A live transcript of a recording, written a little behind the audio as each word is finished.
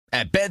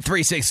At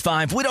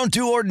Bet365, we don't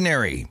do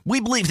ordinary. We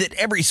believe that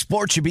every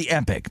sport should be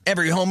epic.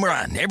 Every home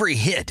run, every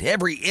hit,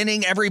 every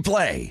inning, every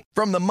play.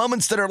 From the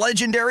moments that are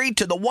legendary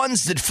to the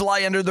ones that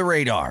fly under the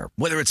radar.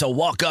 Whether it's a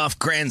walk-off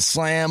grand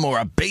slam or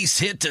a base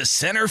hit to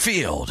center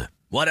field.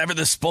 Whatever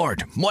the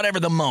sport, whatever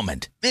the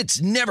moment.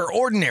 It's never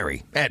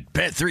ordinary at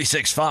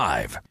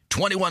Bet365.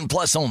 21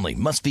 plus only.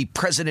 Must be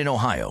present in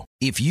Ohio.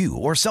 If you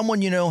or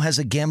someone you know has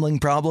a gambling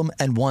problem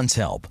and wants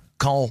help,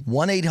 call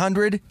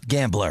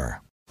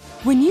 1-800-GAMBLER.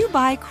 When you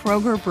buy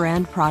Kroger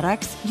brand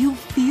products, you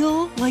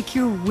feel like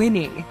you're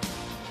winning.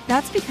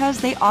 That's because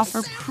they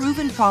offer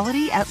proven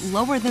quality at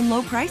lower than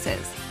low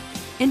prices.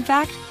 In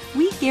fact,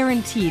 we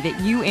guarantee that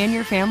you and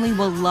your family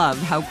will love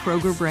how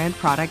Kroger brand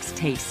products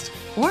taste,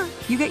 or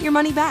you get your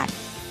money back.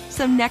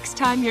 So next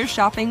time you're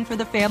shopping for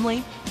the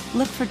family,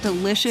 look for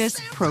delicious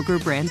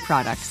Kroger brand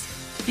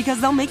products, because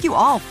they'll make you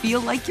all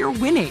feel like you're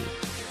winning.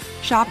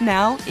 Shop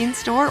now,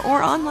 in-store,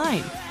 or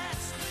online.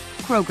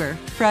 Kroger,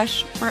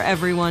 fresh for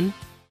everyone.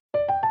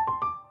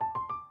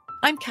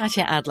 I'm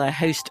Katya Adler,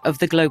 host of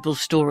The Global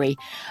Story.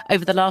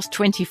 Over the last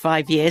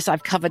 25 years,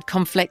 I've covered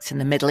conflicts in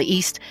the Middle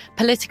East,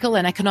 political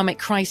and economic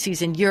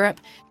crises in Europe,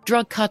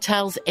 drug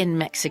cartels in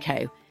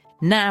Mexico.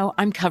 Now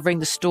I'm covering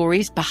the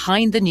stories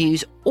behind the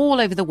news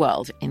all over the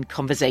world in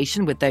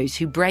conversation with those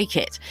who break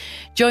it.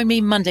 Join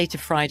me Monday to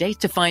Friday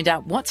to find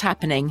out what's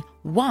happening,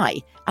 why,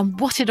 and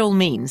what it all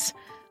means.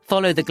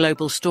 Follow The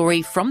Global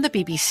Story from the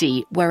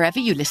BBC wherever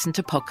you listen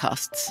to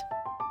podcasts.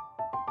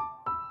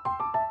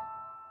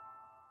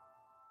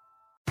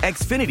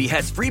 Xfinity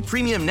has free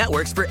premium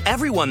networks for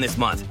everyone this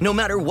month, no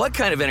matter what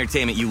kind of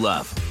entertainment you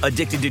love.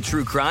 Addicted to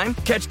true crime?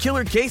 Catch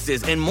killer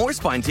cases and more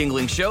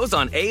spine-tingling shows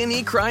on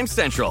A&E Crime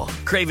Central.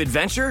 Crave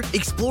adventure?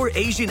 Explore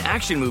Asian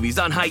action movies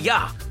on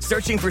Hi-YAH.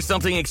 Searching for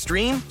something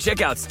extreme?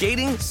 Check out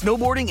skating,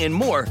 snowboarding, and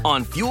more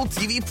on Fuel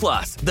TV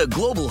Plus, the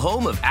global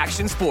home of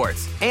action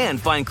sports. And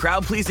find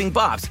crowd-pleasing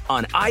bops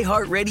on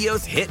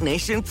iHeartRadio's Hit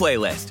Nation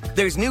playlist.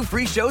 There's new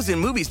free shows and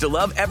movies to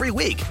love every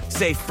week.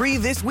 Say free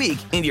this week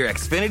in your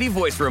Xfinity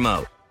voice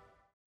remote.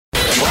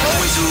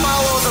 Always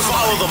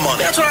follow the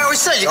money. That's what I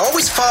always say. You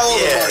always follow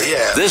the money.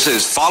 Yeah. This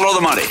is Follow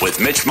the Money with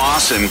Mitch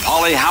Moss and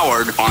Paulie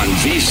Howard on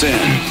VSiN.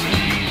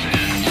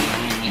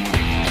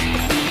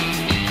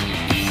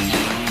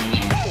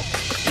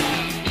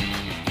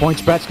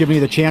 PointsBet's giving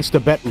you the chance to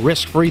bet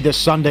risk-free this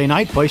Sunday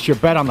night. Place your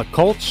bet on the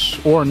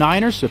Colts or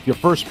Niners. If your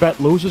first bet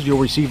loses, you'll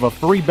receive a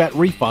free bet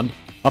refund.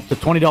 Up to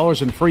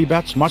 $20 in free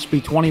bets. Must be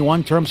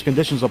 21. Terms,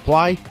 conditions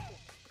apply.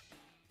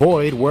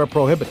 Void where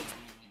prohibited.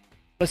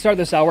 Let's start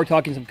this hour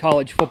talking some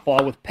college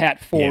football with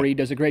Pat Forey. He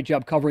does a great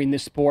job covering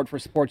this sport for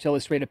Sports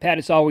Illustrated. Pat,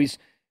 it's always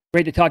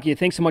great to talk to you.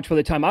 Thanks so much for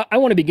the time. I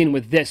want to begin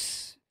with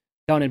this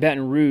down in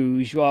Baton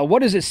Rouge.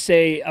 What does it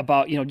say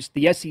about, just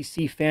the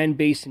SEC fan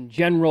base in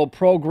general,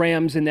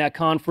 programs in that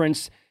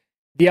conference,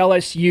 the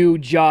LSU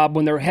job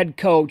when their head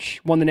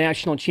coach won the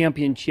national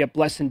championship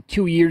less than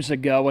 2 years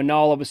ago, and now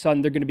all of a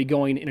sudden they're going to be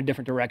going in a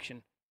different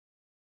direction?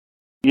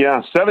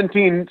 Yeah,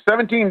 17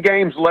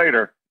 games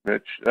later.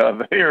 Mitch,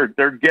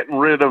 they're getting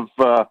rid of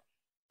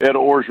Ed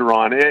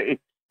Orgeron.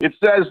 It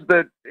says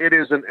that it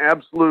is an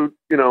absolute,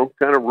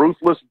 kind of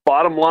ruthless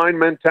bottom line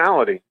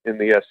mentality in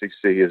the SEC.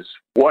 Is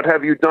what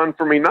have you done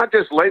for me? Not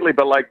just lately,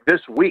 but like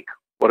this week.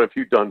 What have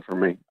you done for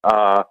me?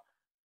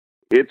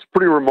 It's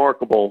pretty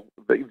remarkable.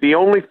 The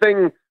only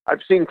thing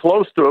I've seen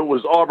close to it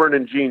was Auburn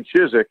and Gene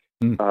Chizik,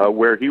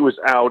 where he was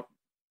out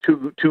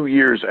two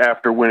years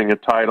after winning a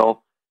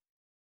title.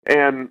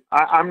 And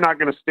I'm not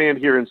going to stand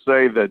here and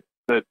say that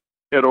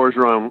Ed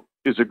Orgeron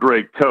is a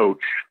great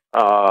coach,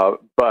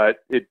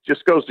 but it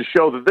just goes to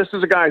show that this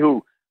is a guy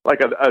who,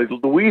 like a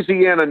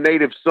Louisiana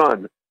native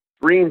son,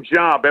 dream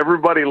job.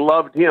 Everybody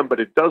loved him, but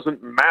it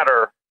doesn't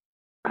matter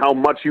how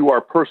much you are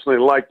personally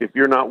liked if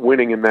you're not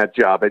winning in that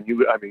job. And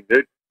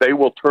they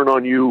will turn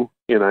on you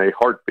in a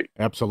heartbeat.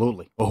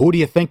 Absolutely. Well, who do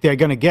you think they're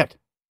going to get?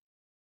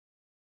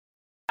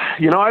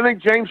 I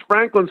think James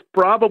Franklin's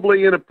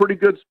probably in a pretty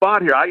good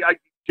spot here.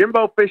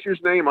 Jimbo Fisher's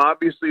name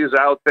obviously is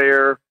out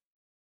there.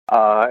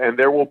 And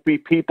there will be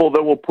people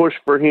that will push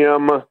for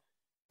him.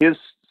 His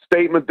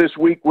statement this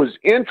week was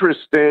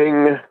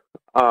interesting.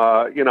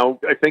 I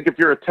think if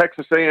you're a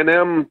Texas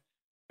A&M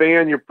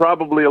fan, you're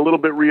probably a little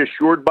bit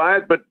reassured by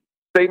it, but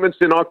statements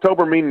in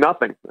October mean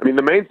nothing. I mean,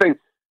 the main thing,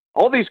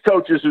 all these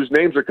coaches whose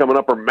names are coming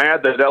up are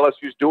mad that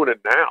LSU's doing it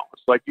now.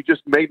 It's like, you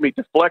just made me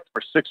deflect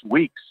for 6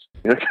 weeks.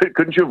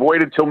 Couldn't you have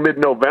waited till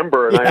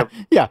mid-November and I have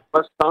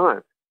less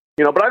time?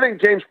 But I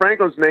think James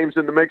Franklin's name's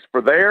in the mix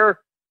for there.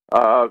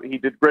 He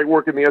did great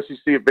work in the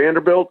SEC at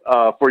Vanderbilt,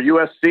 for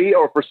USC,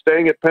 or for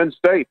staying at Penn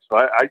State. So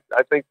I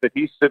think that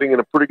he's sitting in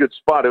a pretty good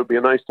spot. It would be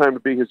a nice time to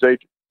be his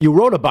agent. You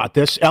wrote about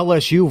this,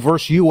 LSU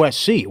versus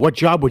USC. What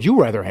job would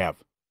you rather have?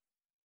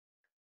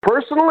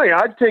 Personally,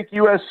 I'd take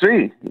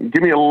USC.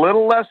 Give me a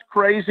little less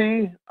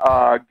crazy.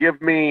 Give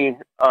me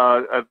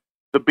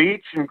the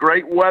beach and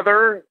great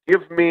weather.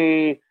 Give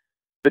me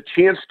the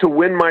chance to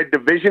win my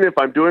division if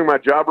I'm doing my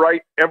job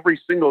right every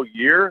single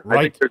year. Right.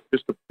 I think there's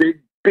just a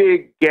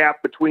big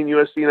gap between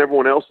USC and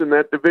everyone else in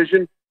that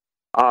division.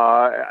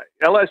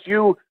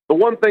 LSU, the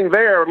one thing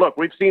there, look,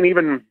 we've seen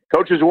even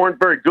coaches who weren't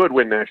very good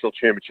win national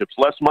championships.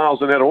 Les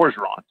Miles and Ed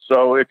Orgeron.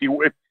 So if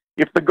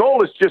the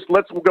goal is just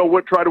let's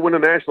try to win a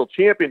national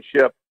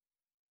championship,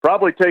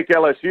 probably take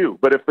LSU.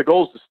 But if the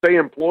goal is to stay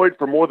employed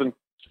for more than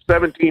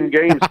 17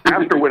 games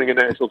after winning a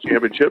national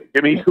championship,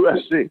 give me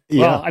USC.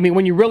 Yeah. Well, I mean,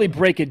 when you really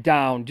break it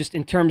down, just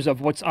in terms of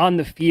what's on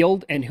the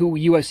field and who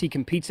USC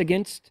competes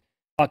against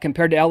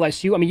compared to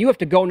LSU, I mean, you have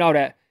to go now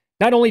to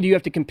not only do you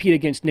have to compete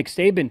against Nick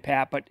Saban,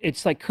 Pat, but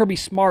it's like Kirby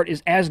Smart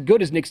is as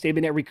good as Nick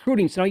Saban at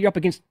recruiting. So now you're up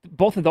against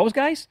both of those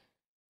guys?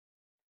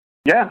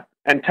 Yeah,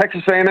 and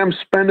Texas A&M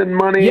spending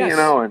money, yes.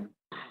 And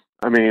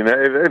I mean,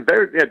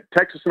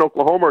 Texas and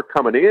Oklahoma are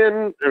coming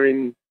in. I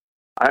mean,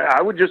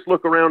 I would just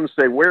look around and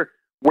say, where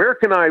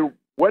can I?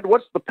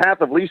 What's the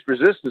path of least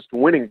resistance to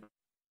winning?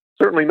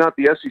 Certainly not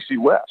the SEC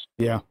West.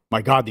 Yeah,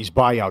 my God, these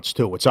buyouts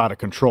too. It's out of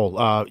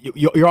control.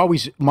 You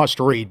always must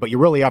read, but you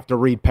really have to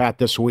read Pat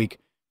this week.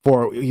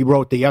 He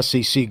wrote the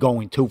SEC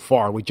going too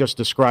far. We just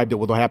described it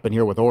what happened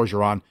here with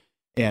Orgeron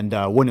and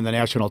winning the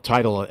national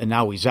title, and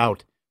now he's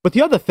out. But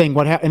the other thing,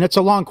 and it's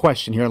a long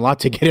question here, a lot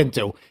to get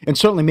into, and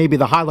certainly maybe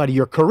the highlight of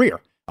your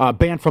career,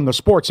 banned from the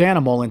sports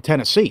animal in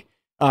Tennessee.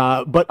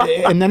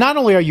 And then not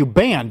only are you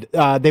banned,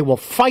 they will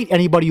fight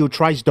anybody who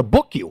tries to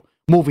book you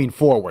moving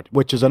forward,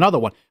 which is another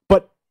one.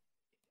 But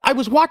I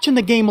was watching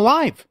the game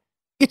live.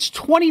 It's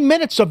 20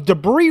 minutes of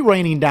debris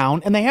raining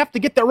down, and they have to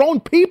get their own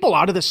people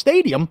out of the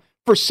stadium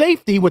for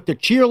safety with the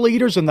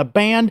cheerleaders and the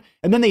band,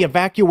 and then they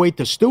evacuate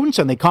the students,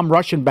 and they come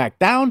rushing back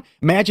down.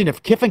 Imagine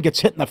if Kiffin gets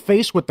hit in the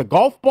face with the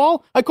golf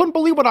ball. I couldn't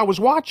believe what I was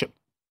watching.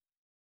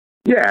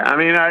 Yeah, I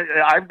mean,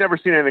 I've never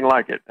seen anything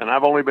like it, and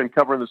I've only been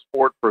covering the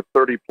sport for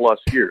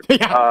 30-plus years.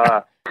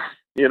 Yeah.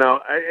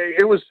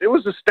 It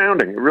was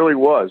astounding. It really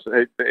was.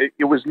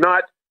 It was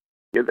not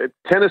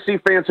Tennessee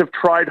fans have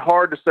tried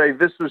hard to say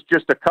this was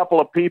just a couple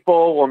of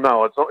people. Well,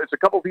 no, it's a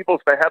couple of people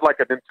if they had like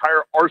an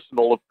entire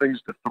arsenal of things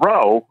to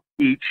throw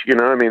each.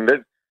 I mean,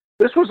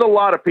 this was a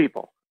lot of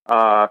people.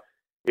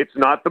 It's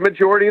not the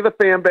majority of the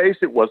fan base.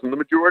 It wasn't the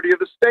majority of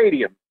the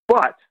stadium.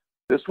 But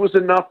this was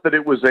enough that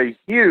it was a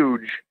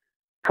huge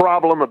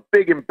problem, a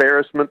big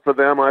embarrassment for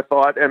them, I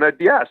thought. And,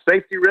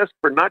 safety risk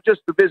for not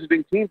just the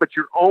visiting team, but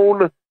your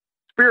own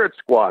spirit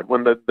squad.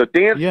 When the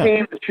dance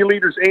team, the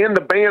cheerleaders, and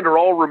the band are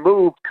all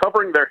removed,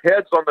 covering their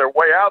heads on their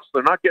way out so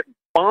they're not getting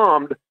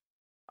bombed,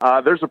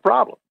 there's a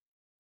problem.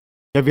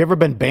 Have you ever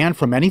been banned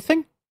from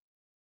anything?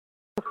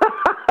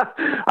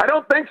 I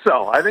don't think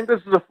so. I think this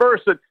is the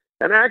first.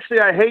 And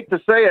actually, I hate to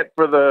say it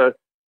for the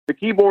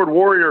keyboard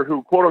warrior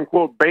who,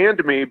 quote-unquote,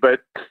 banned me,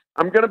 but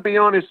I'm going to be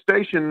on his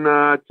station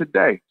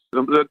today.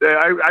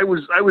 I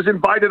was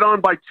invited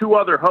on by two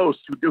other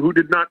hosts who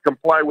did not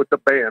comply with the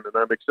ban, and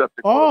I'm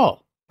accepting.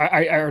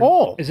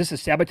 Is this a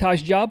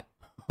sabotage job?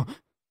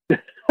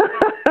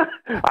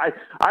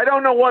 I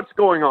don't know what's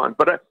going on,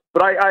 but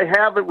I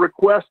have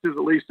requested,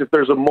 at least if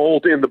there's a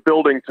mold in the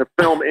building, to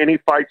film any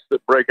fights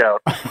that break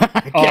out.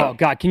 Oh,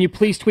 God. Can you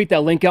please tweet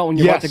that link out when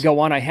you're about to go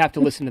on? I have to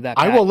listen to that.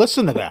 I will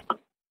listen to that.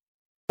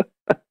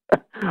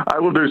 I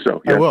will do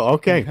so. Yes. I will.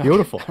 Okay,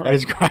 beautiful. I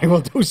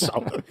will do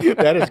so.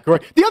 That is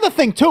great. The other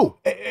thing, too,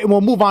 and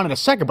we'll move on in a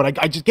second, but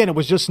it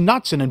was just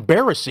nuts and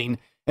embarrassing.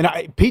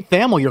 And Pete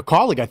Thamel, your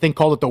colleague, I think,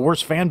 called it the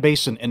worst fan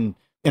base in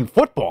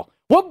football.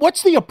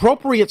 What's the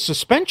appropriate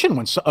suspension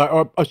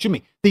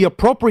the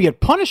appropriate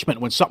punishment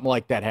when something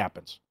like that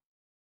happens?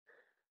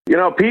 Pete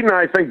and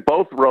I think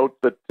both wrote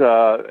that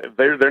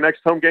their next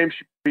home game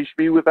should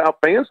be without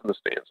fans in the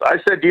stands. I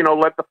said,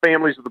 let the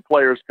families of the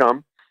players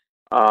come.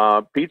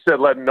 Pete said,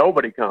 let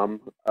nobody come.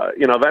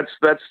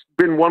 That's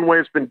been one way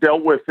it's been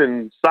dealt with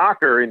in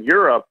soccer in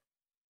Europe.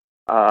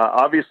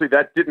 Obviously,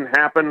 that didn't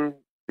happen.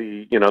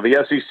 The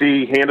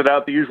SEC handed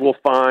out the usual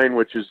fine,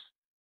 which is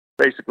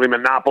basically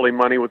monopoly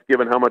money with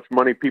given how much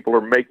money people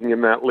are making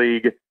in that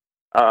league.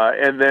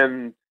 And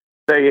then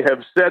they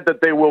have said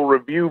that they will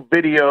review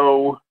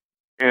video,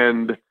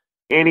 and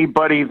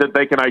anybody that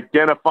they can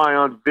identify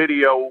on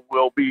video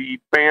will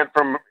be banned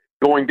from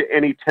going to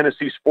any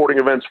Tennessee sporting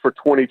events for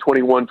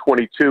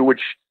 2021-22,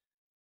 which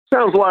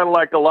sounds a lot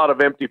like a lot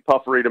of empty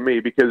puffery to me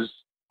because,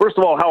 first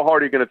of all, how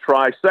hard are you going to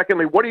try?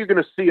 Secondly, what are you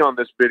going to see on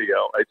this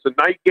video? It's a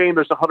night game.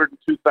 There's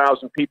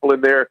 102,000 people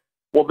in there.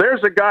 Well,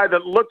 there's a guy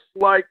that looks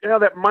like,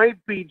 that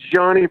might be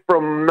Johnny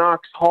from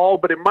Knox Hall,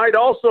 but it might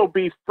also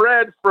be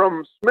Fred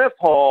from Smith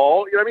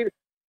Hall.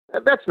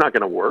 That's not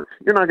going to work.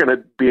 You're not going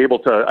to be able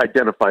to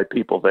identify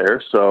people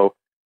there. So,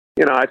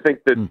 I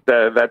think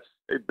that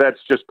that's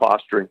just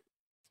posturing.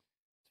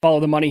 Follow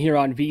the money here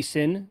on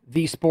VSiN,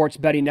 the Sports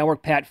Betting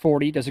Network. Pat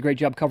Forty does a great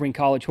job covering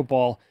college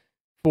football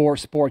for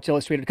Sports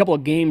Illustrated. A couple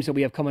of games that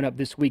we have coming up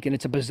this week, and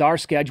it's a bizarre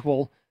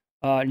schedule.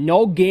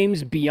 No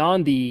games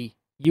beyond the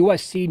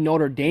USC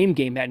Notre Dame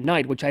game at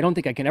night, which I don't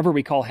think I can ever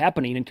recall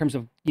happening in terms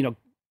of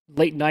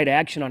late night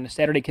action on a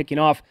Saturday kicking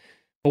off.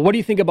 But what do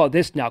you think about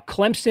this now?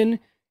 Clemson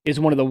is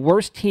one of the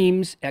worst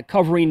teams at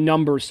covering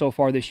numbers so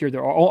far this year.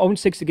 They're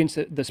 0-6 against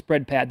the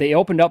spread, Pat. They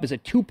opened up as a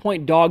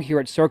 2-point dog here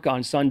at Circa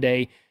on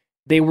Sunday.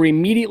 They were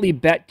immediately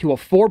bet to a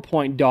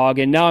 4-point dog,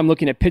 and now I'm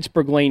looking at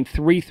Pittsburgh laying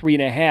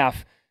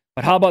 3.5.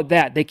 But how about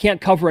that? They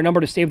can't cover a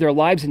number to save their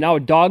lives, and now a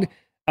dog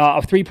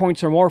of 3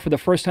 points or more for the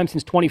first time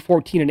since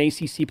 2014 in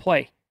ACC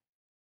play.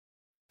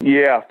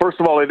 Yeah, first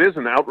of all, it is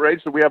an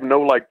outrage that we have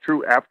no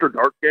true after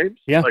dark games.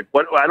 Yeah,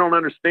 what? I don't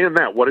understand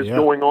that. What is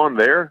going on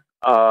there?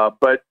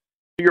 But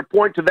to your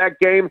point to that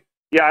game,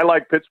 yeah, I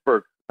like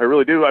Pittsburgh. I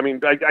really do. I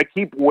mean, I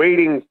keep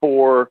waiting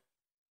for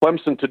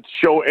Clemson to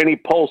show any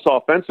pulse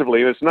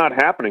offensively, and it's not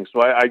happening.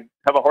 So I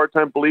have a hard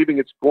time believing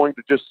it's going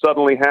to just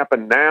suddenly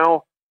happen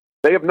now.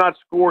 They have not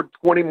scored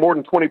more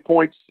than 20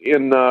 points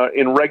in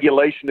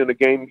regulation in a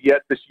game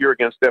yet this year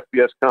against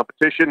FBS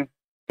competition.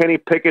 Kenny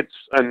Pickett's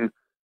an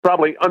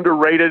probably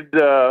underrated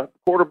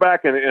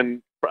quarterback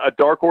and a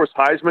dark horse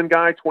Heisman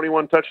guy,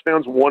 21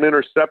 touchdowns, 1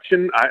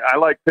 interception. I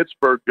like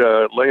Pittsburgh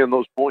laying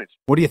those points.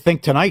 What do you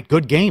think tonight?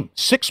 Good game.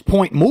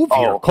 6-point move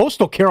here.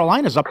 Coastal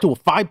Carolina's up to a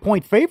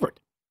 5-point favorite.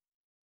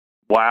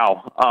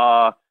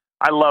 Wow.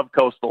 I love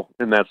Coastal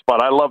in that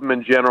spot. I love them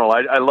in general.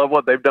 I love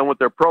what they've done with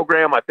their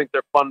program. I think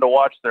they're fun to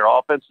watch. Their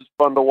offense is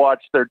fun to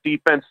watch. Their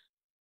defense,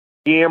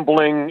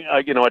 gambling,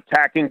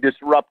 attacking,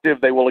 disruptive.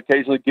 They will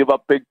occasionally give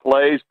up big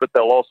plays, but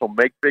they'll also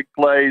make big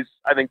plays.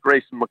 I think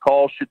Grayson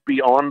McCall should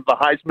be on the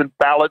Heisman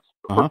ballots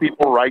for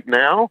people right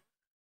now.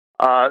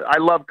 I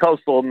love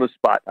Coastal in this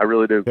spot. I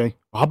really do. Okay.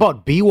 How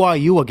about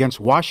BYU against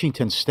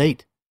Washington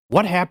State?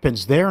 What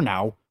happens there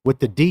now with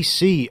the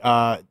DC,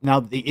 now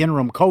the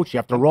interim coach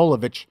after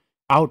Rolovich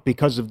out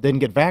because didn't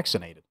get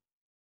vaccinated?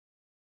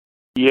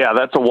 Yeah,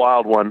 that's a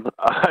wild one.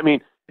 I mean,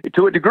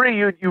 to a degree,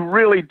 you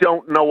really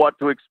don't know what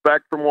to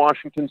expect from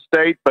Washington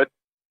State, but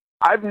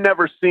I've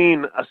never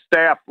seen a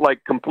staff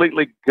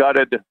completely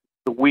gutted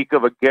the week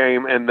of a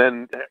game, and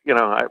then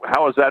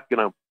how is that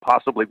going to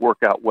possibly work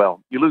out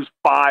well? You lose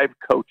 5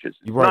 coaches.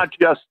 It's not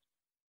just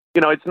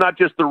it's not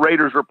just the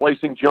Raiders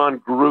replacing John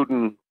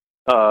Gruden.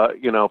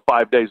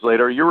 5 days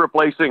later, you're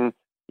replacing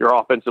your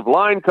offensive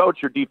line coach,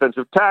 your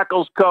defensive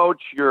tackles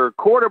coach, your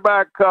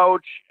quarterback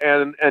coach,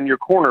 and your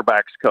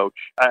cornerbacks coach,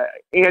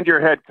 and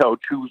your head coach,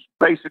 who's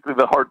basically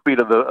the heartbeat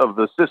of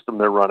the system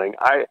they're running.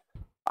 I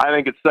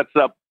think it sets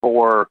up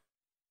for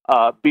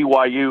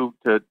BYU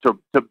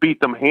to beat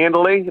them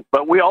handily,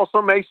 but we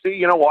also may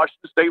see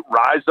Washington State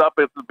rise up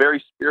with a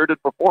very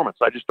spirited performance.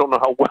 I just don't know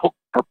how well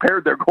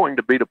prepared they're going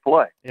to be to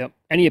play. Yep.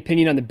 Any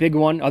opinion on the big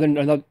one, other than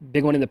another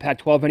big one in the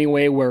Pac-12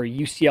 anyway, where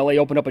UCLA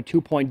opened up a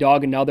 2-point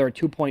dog and now they're a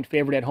 2-point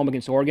favorite at home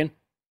against Oregon?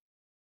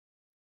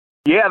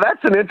 Yeah, that's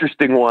an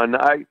interesting one.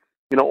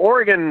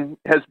 Oregon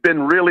has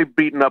been really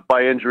beaten up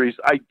by injuries.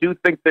 I do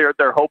think they're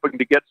hoping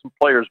to get some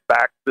players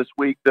back this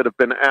week that have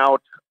been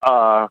out.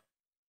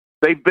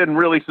 They've been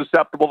really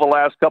susceptible the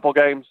last couple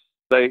games.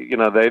 They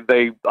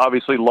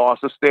obviously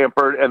lost to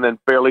Stanford and then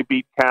barely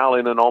beat Cal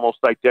in an almost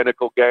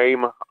identical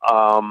game.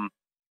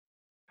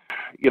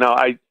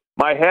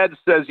 My head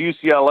says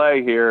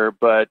UCLA here,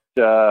 but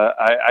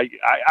I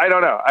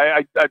don't know.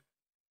 I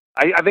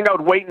think I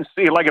would wait and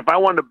see. If I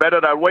wanted to bet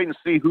it, I'd wait and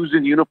see who's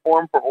in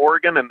uniform for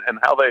Oregon and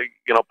how they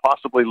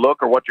possibly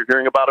look or what you're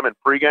hearing about them in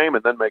pregame,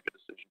 and then make a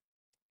decision.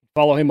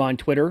 Follow him on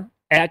Twitter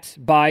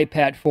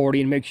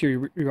 @byPat40, and make sure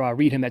you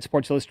read him at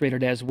Sports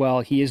Illustrated as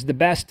well. He is the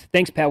best.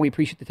 Thanks, Pat. We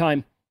appreciate the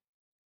time.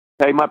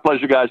 Hey, my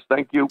pleasure, guys.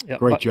 Thank you. Yeah,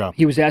 great job.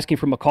 He was asking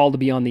for McCall to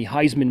be on the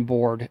Heisman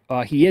board.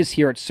 He is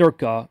here at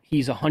Circa.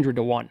 He's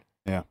 100-1.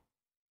 Yeah.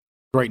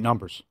 Great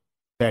numbers.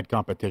 Bad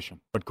competition,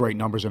 but great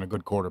numbers and a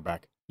good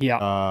quarterback.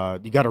 Yeah.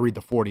 You got to read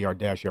the 40-yard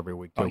dash every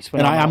week, too.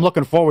 And I'm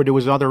looking forward to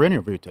his other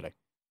interview today.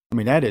 I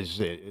mean,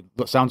 it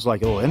sounds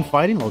like a little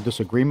infighting, a little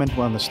disagreement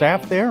on the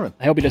staff there.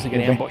 I hope he doesn't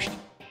get ambushed.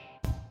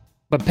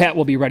 But Pat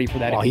will be ready for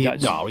that if he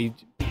does.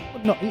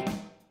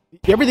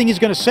 Everything he's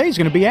going to say is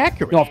going to be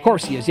accurate. No, of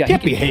course he is. Yeah, he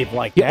can't behave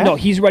like that. No,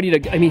 he's ready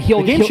to. I mean,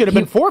 the game should have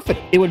been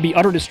forfeited. It would be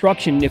utter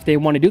destruction if they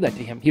want to do that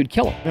to him. He would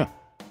kill him. Yeah.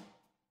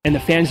 And the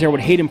fans there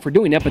would hate him for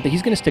doing that, but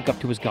he's going to stick up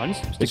to his guns.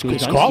 His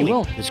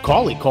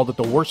colleague called it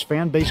the worst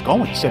fan base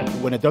going. He said,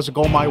 when it doesn't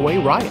go my way,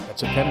 riot.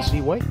 That's a Tennessee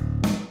way.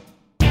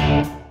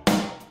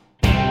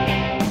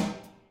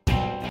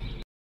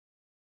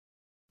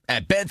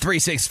 At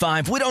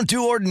Bet365, we don't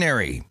do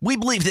ordinary. We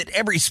believe that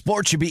every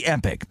sport should be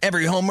epic.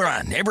 Every home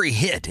run, every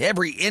hit,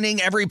 every inning,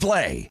 every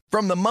play.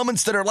 From the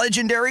moments that are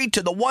legendary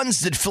to the ones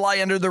that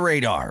fly under the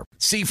radar.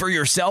 See for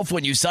yourself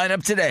when you sign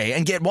up today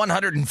and get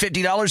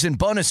 $150 in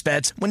bonus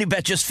bets when you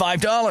bet just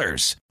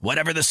 $5.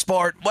 Whatever the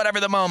sport, whatever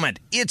the moment,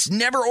 it's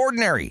never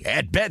ordinary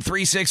at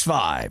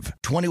Bet365.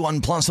 21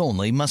 plus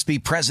only. Must be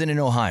present in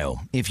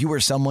Ohio. If you or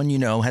someone you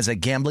know has a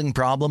gambling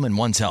problem and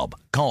wants help,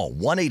 call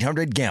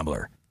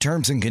 1-800-GAMBLER.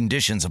 Terms and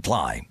conditions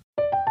apply.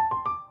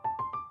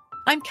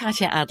 I'm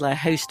Katya Adler,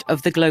 host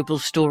of The Global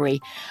Story.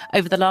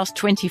 Over the last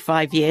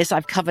 25 years,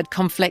 I've covered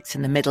conflicts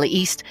in the Middle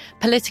East,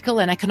 political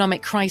and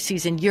economic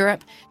crises in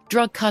Europe,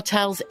 drug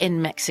cartels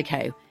in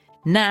Mexico.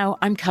 Now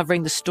I'm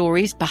covering the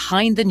stories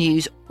behind the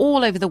news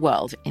all over the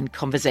world in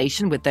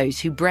conversation with those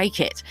who break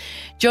it.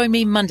 Join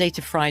me Monday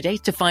to Friday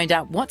to find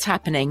out what's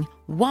happening,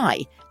 why,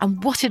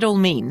 and what it all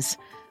means.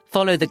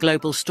 Follow The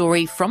Global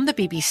Story from the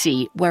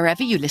BBC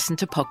wherever you listen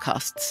to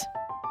podcasts.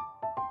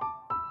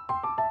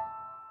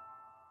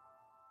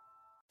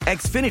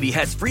 Xfinity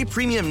has free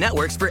premium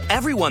networks for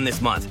everyone this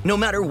month, no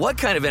matter what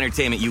kind of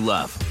entertainment you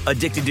love.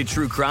 Addicted to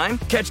true crime?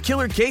 Catch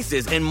killer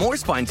cases and more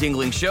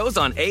spine-tingling shows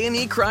on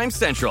A&E Crime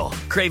Central.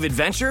 Crave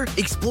adventure?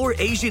 Explore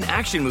Asian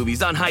action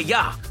movies on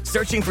Hi-Ya.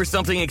 Searching for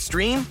something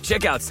extreme?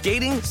 Check out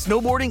skating,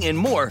 snowboarding, and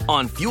more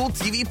on Fuel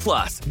TV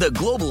Plus, the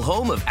global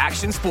home of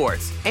action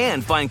sports.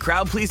 And find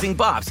crowd-pleasing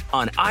bops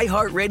on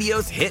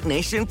iHeartRadio's Hit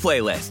Nation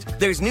playlist.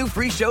 There's new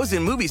free shows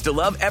and movies to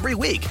love every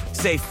week.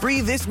 Say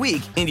free this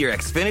week in your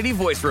Xfinity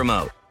voice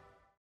remote.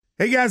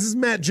 Hey guys, this is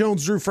Matt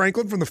Jones, Drew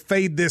Franklin from the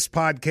Fade This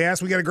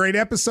podcast. We got a great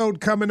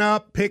episode coming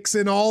up, picks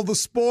in all the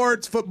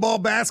sports, football,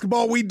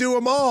 basketball, we do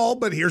them all,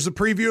 but here's a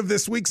preview of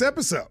this week's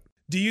episode.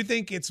 Do you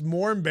think it's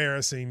more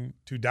embarrassing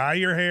to dye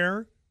your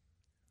hair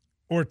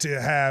or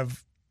to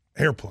have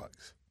hair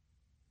plugs?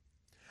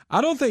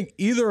 I don't think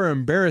either are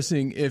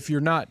embarrassing if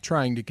you're not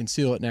trying to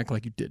conceal it and act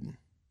like you didn't.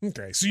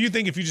 Okay, so you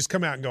think if you just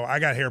come out and go, I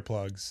got hair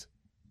plugs.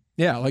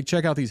 Yeah, like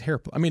check out these hair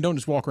plugs. I mean, don't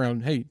just walk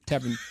around, hey,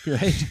 tapping,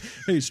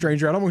 hey,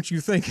 stranger, I don't want you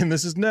thinking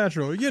this is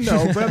natural. You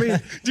know, but I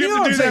mean, do you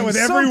have to do that with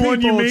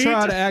everyone you meet?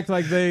 Try to act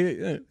like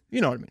they,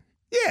 you know what I mean?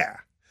 Yeah.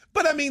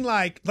 But I mean,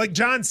 like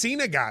John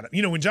Cena got it.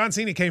 You know, when John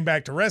Cena came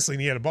back to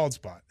wrestling, he had a bald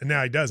spot, and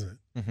now he doesn't.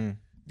 Mm-hmm.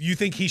 Do you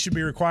think he should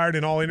be required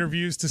in all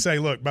interviews to say,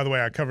 look, by the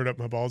way, I covered up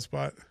my bald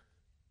spot?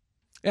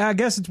 Yeah, I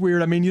guess it's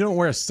weird. I mean, you don't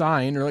wear a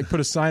sign or like put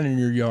a sign in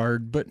your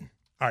yard, but.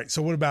 All right,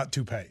 so what about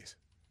toupees?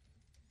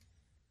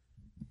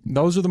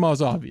 Those are the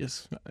most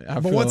obvious.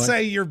 But let's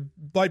say you're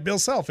like Bill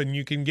Self and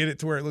you can get it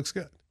to where it looks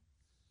good.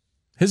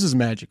 His is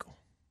magical.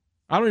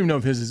 I don't even know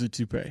if his is a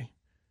toupee.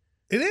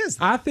 It is.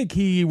 I think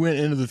he went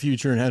into the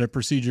future and had a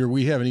procedure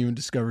we haven't even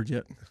discovered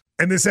yet.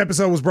 And this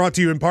episode was brought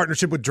to you in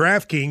partnership with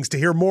DraftKings. To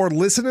hear more,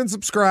 listen and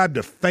subscribe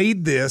to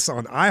Fade This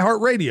on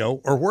iHeartRadio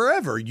or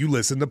wherever you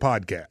listen to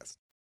podcasts.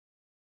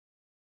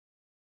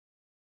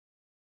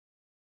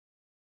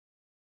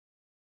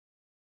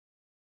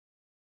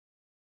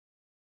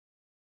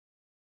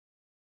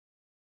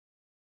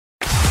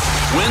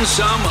 Win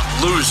Some,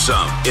 Lose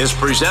Some is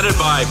presented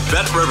by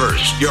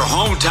BetRivers, your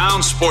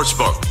hometown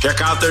sportsbook.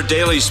 Check out their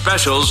daily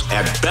specials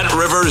at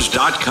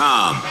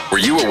BetRivers.com. Were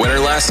you a winner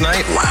last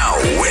night? Wow,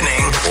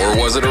 winning. Or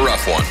was it a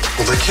rough one?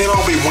 Well, they can't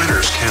all be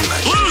winners, can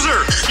they?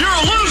 Loser! You're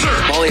a loser!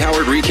 Paulie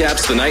Howard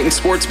recaps the night in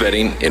sports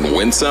betting in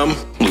Win Some,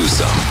 Lose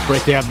Some.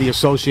 Great to have the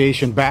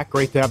association back.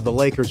 Great to have the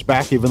Lakers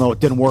back, even though it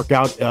didn't work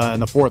out in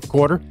the fourth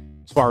quarter.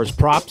 As far as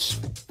props,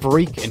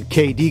 Freak and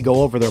KD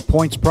go over their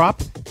points prop,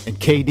 and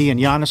KD and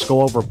Giannis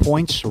go over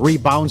points,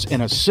 rebounds,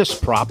 and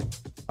assist prop.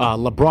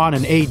 LeBron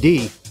and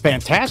AD,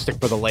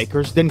 fantastic for the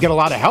Lakers. Didn't get a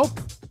lot of help,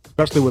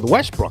 especially with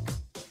Westbrook.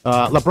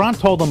 LeBron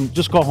told them,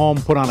 just go home,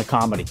 put on a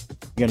comedy.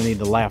 You're going to need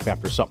to laugh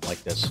after something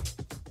like this.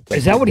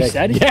 Is that what he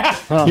said? Yeah.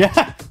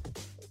 Yeah.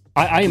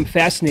 I am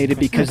fascinated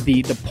because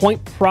the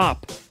point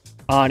prop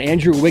on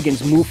Andrew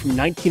Wiggins moved from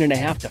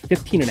 19.5 to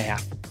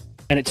 15.5,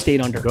 and it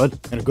stayed under. Good.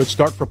 And a good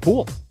start for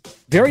Poole.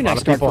 Very nice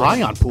start. People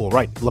high on Poole,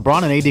 right?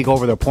 LeBron and AD go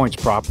over their points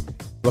prop.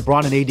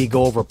 LeBron and AD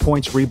go over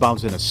points,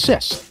 rebounds, and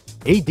assists.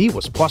 AD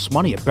was plus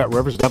money at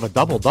BetRivers to have a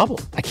double-double.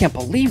 I can't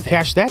believe that.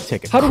 Cash that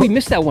ticket. How did we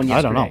miss that one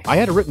yesterday? I don't know. I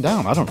had it written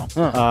down. I don't know.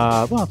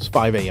 Well, it's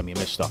 5 a.m. You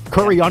missed stuff.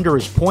 Curry under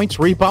his points,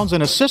 rebounds,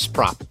 and assists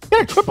prop.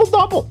 Yeah,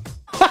 triple-double.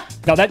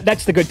 Now,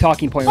 that's the good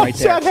talking point right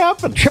there. How's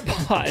that happen?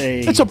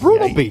 It's a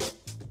brutal beat.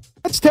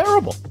 That's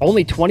terrible.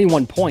 Only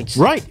 21 points.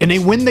 Right, and they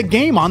win the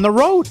game on the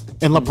road.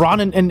 And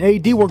LeBron and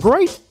AD were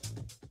great.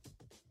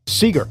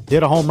 Seager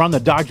hit a home run. The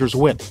Dodgers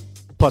win.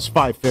 Plus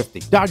 550.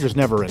 Dodgers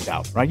never in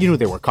doubt, right? You knew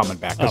they were coming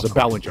back because of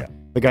Bellinger.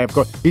 The guy, of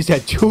course, he's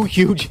had 2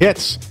 huge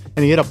hits,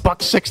 and he hit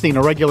 $160 in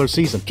a regular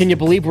season. Can you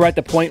believe we're at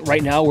the point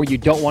right now where you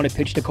don't want to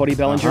pitch to Cody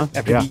Bellinger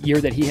after the year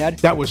that he had?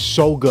 That was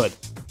so good.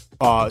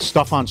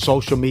 Stuff on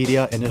social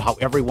media and then how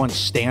everyone's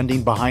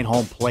standing behind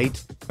home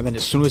plate, and then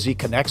as soon as he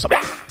connects,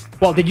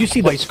 well, did you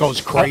see the place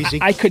goes crazy?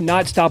 I could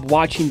not stop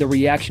watching the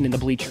reaction in the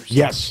bleachers.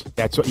 Yes,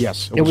 that's what.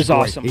 Yes, it was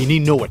awesome. And he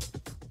knew it.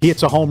 He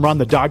hits a home run.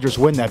 The Dodgers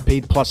win. That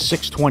paid plus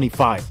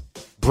 625.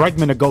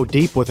 Bregman to go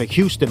deep with a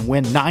Houston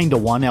win 9-1.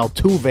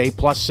 Altuve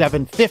plus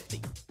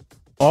 750.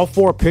 All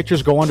 4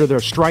 pitchers go under their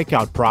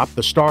strikeout prop.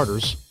 The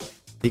starters.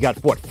 He got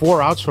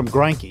 4 outs from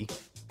Greinke,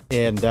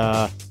 and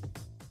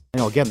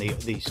again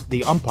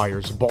the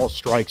umpires ball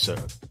strikes.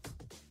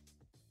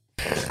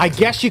 I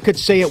guess you could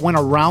say it went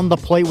around the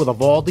plate with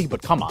Eovaldi,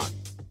 but come on,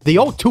 the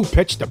 0-2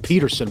 pitch to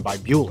Peterson by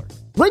Buehler.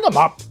 Bring him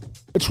up.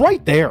 It's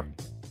right there.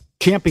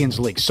 Champions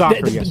League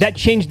soccer. That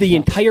changed the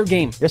entire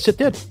game. Yes, it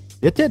did.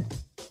 It did.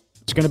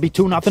 It's going to be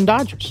 2-0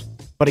 Dodgers.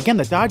 But again,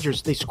 the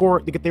Dodgers, they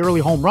get the early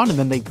home run, and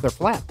then they're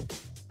flat.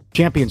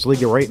 Champions League,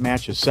 there were 8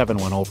 matches, 7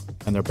 went over,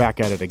 and they're back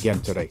at it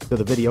again today. To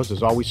the videos,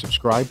 as always,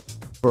 subscribe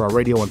for our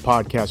radio and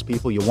podcast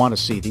people. You want to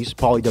see these.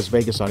 Paulie does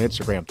Vegas on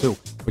Instagram, too.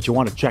 But you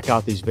want to check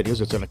out these videos.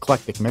 It's an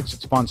eclectic mix.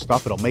 It's fun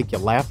stuff. It'll make you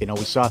laugh. You know,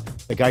 we saw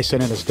the guy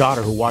send in his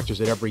daughter who watches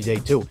it every day,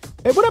 too.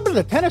 Hey, what happened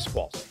to the tennis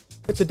balls?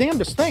 It's the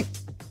damnedest thing.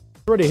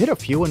 Already hit a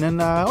few, and then,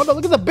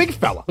 look at the big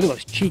fella. Look at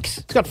those cheeks.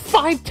 He's got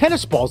 5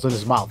 tennis balls in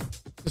his mouth.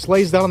 Just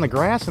lays down on the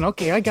grass, and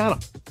okay, I got him.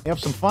 Have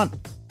some fun.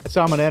 That's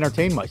how I'm going to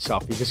entertain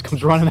myself. He just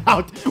comes running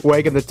out,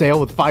 wagging the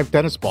tail with 5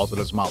 tennis balls in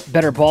his mouth.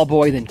 Better ball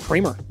boy than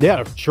Kramer.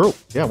 Yeah, true.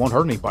 Yeah, won't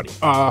hurt anybody.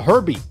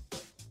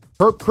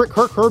 Kirk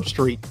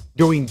Herbstreit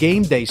doing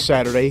game day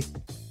Saturday.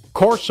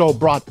 Corso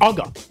brought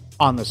Uga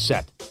on the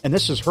set. And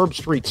this is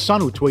Herbstreit's son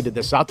who tweeted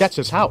this out. That's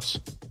his house,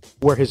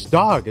 where his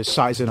dog is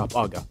sizing up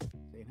Uga.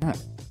 I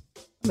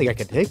think I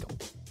can take him.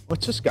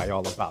 What's this guy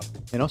all about?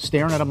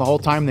 Staring at him the whole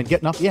time and then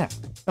getting up. Yeah.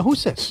 Now,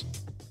 who's this?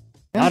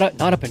 Yeah.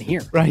 Not up in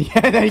here. Right.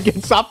 Yeah, then he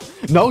gets up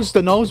nose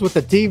to nose with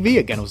the TV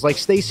again. It was like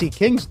Stacey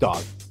King's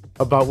dog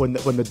about when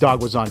the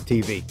dog was on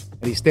TV.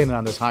 And he's standing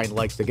on his hind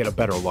legs to get a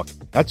better look.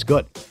 That's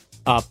good.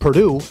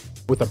 Purdue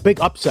with a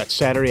big upset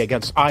Saturday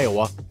against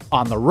Iowa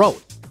on the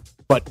road.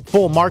 But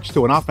full marks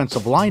to an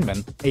offensive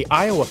lineman. A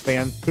Iowa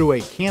fan threw a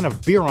can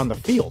of beer on the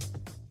field.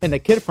 And the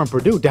kid from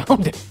Purdue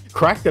downed it,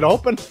 cracked it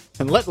open,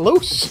 and let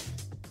loose.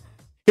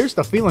 Here's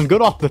the feeling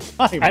good all the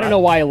time. I don't know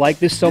why I like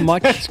this so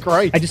much. That's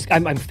great.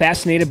 I'm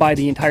fascinated by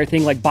the entire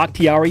thing. Like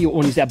Bakhtiari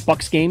when he's at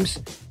Bucks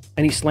games,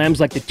 and he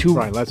slams like the two,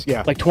 like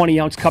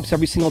 20-ounce cups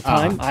every single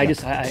time. I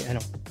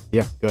don't.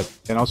 Yeah, good.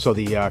 And also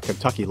the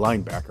Kentucky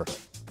linebacker.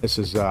 This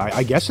is,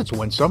 I guess it's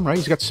Winsome, right?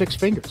 He's got 6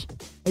 fingers.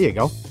 There you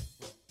go.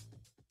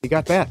 You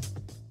got that.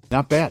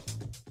 Not bad.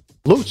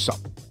 Lose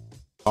some.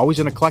 Always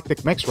an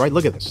eclectic mix, right?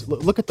 Look at this.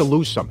 Look at the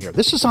lose some here.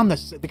 This is on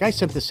the guy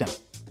sent this in.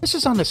 This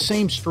is on the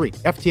same street,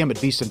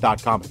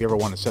 ftm@vsin.com if you ever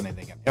want to send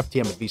anything in,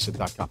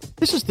 ftm@vsin.com.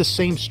 This is the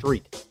same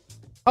street.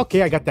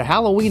 Okay, I got the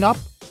Halloween up.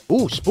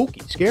 Ooh,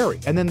 spooky, scary.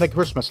 And then the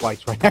Christmas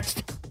lights right next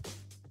to it.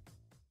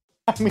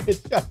 I mean,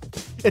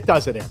 it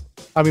doesn't end.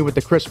 I mean, with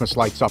the Christmas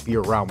lights up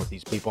year-round with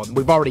these people. And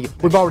we've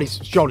already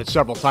shown it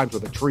several times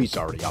where the tree's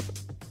already up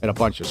in a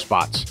bunch of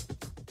spots.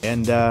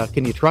 And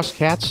can you trust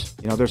cats?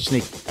 They're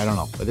sneaky. I don't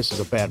know, but this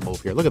is a bad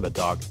move here. Look at the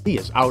dog. He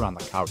is out on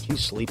the couch.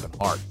 He's sleeping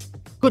hard.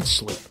 Good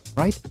sleep,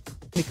 right?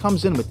 And he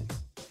comes in with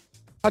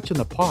touching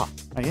the paw.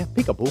 Oh, yeah,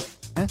 peekaboo.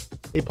 Eh?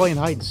 They playing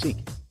hide and seek.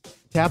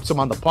 Taps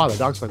him on the paw. The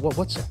dog's like,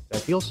 what's that? Did I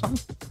feel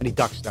something? And he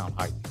ducks down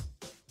hiding.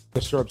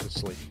 Disturbs his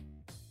sleep.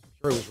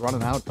 Sure, he was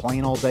running out,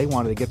 playing all day,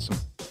 wanted to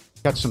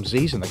catch some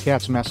Z's, and the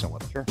cat's messing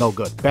with him. Sure. No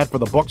good. Bad for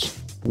the books.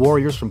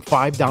 Warriors from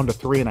 5 down to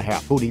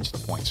 3.5. Who needs the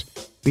points?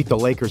 Beat the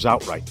Lakers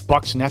outright.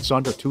 Bucks nets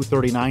under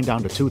 239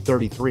 down to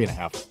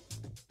 233.5.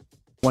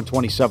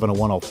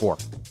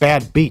 127-104.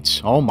 Bad beats.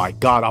 Oh my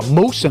God. A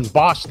moose in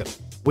Boston.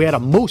 We had a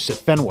moose at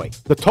Fenway.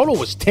 The total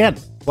was 10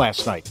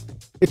 last night.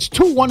 It's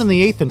 2-1 in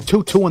the 8th and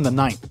 2-2 in the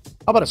 9th.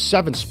 How about a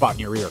 7 spot in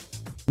your ear?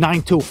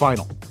 9-2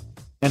 final.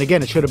 And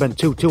again, it should have been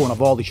 2-2 and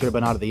Evaldi should have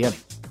been out of the inning.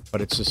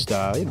 But it's just,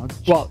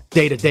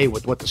 day to day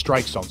with what the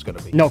strike zone's going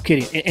to be. No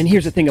kidding. And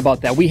here's the thing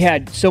about that. We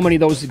had so many of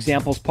those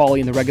examples, Paulie,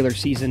 in the regular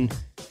season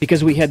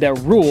because we had that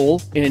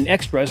rule in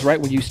extras, right,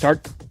 when you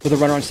start with a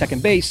runner on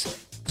second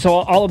base. So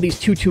all of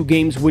these 2-2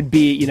 games would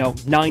be,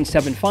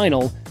 9-7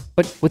 final.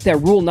 But with that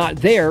rule not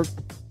there,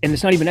 and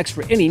it's not even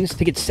extra innings,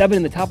 to get 7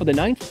 in the top of the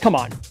 9th, come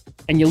on.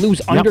 And you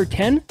lose under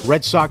 10?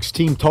 Red Sox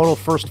team total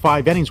first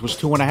 5 innings was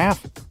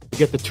 2.5. You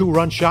get the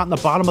 2-run shot in the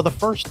bottom of the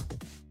first.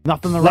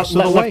 Nothing the rest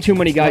of the way. Too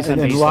many guys on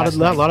base. A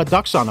lot of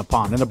ducks on the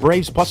pond. And the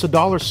Braves plus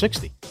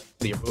 $1.60.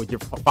 You're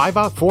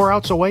 4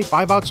 outs away,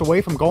 5 outs away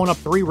from going up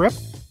 3 rip.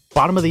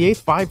 Bottom of the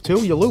 8th,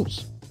 5-2, you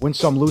lose. Win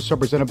some, lose some,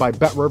 presented by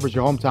Bet Rivers,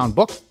 your hometown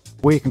book,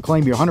 where you can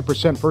claim your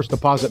 100% first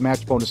deposit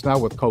match bonus now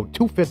with code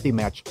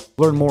 250match.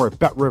 Learn more at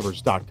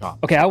betrivers.com.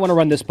 Okay, I want to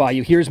run this by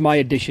you. Here's my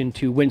addition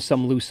to Win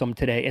Some, Lose Some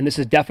today. And this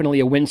is definitely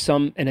a win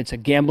some, and it's a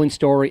gambling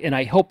story. And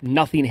I hope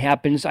nothing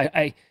happens.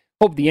 I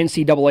hope the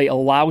NCAA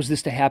allows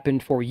this to happen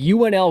for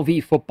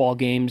UNLV football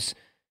games.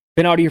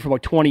 Been out here for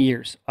about 20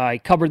 years. I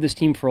covered this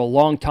team for a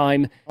long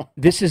time.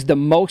 This is the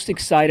most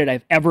excited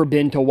I've ever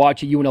been to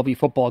watch a UNLV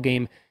football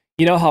game.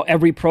 You know how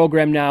every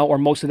program now, or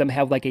most of them,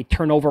 have like a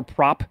turnover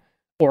prop,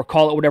 or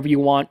call it whatever you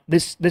want.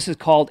 This is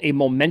called a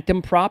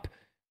momentum prop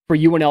for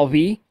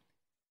UNLV.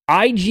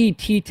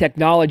 IGT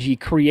Technology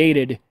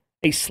created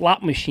a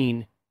slot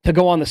machine to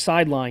go on the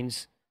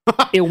sidelines.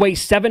 It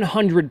weighs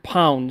 700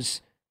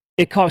 pounds.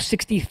 It costs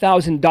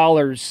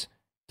 $60,000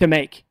 to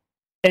make.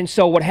 And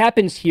so what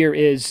happens here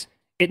is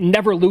it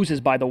never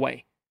loses, by the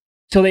way.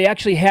 So they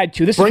actually had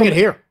to. Bring it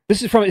here.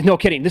 This is from, no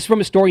kidding, this is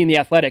from a story in The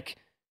Athletic.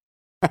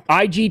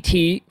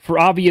 IGT, for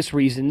obvious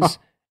reasons,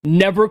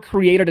 never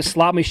created a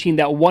slot machine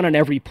that won on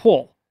every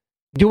pull.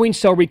 Doing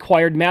so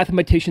required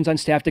mathematicians on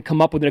staff to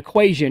come up with an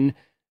equation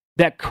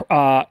that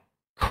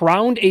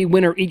crowned a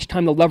winner each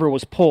time the lever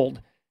was pulled.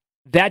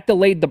 That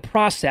delayed the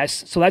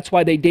process, so that's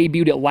why they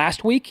debuted it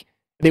last week.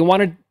 They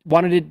wanted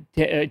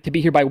it to be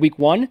here by week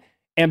 1,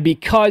 and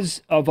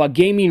because of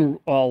gaming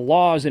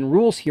laws and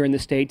rules here in the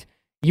state,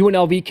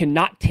 UNLV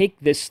cannot take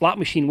this slot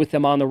machine with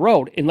them on the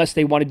road unless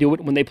they want to do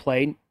it when they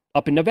play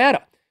up in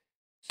Nevada.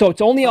 So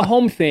it's only a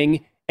home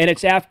thing, and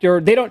it's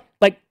after they don't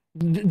like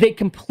They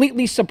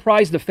completely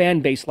surprised the fan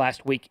base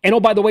last week. And,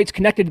 oh, by the way, it's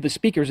connected to the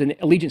speakers in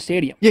Allegiant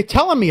Stadium. You're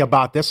telling me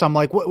about this. I'm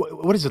like,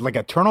 what is it, like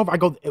a turnover? I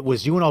go,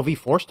 was UNLV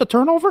forced a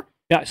turnover?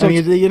 Yeah, so I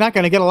mean, you're not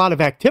going to get a lot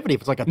of activity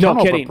if it's like a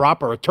turnover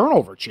prop or a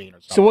turnover chain or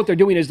something. So what they're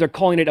doing is they're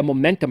calling it a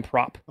momentum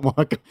prop.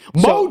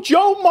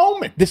 Mojo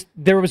moment.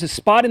 There was a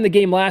spot in the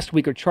game last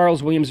week where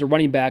Charles Williams, the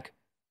running back,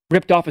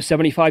 ripped off a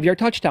 75-yard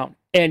touchdown.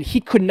 And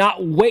he could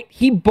not wait.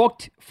 He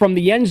booked from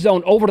the end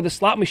zone over to the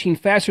slot machine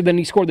faster than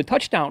he scored the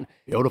touchdown.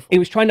 Beautiful. He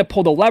was trying to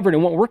pull the lever and it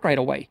won't work right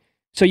away.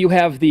 So you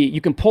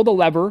can pull the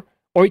lever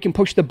or you can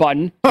push the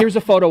button. Here's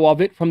a photo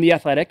of it from The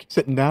Athletic.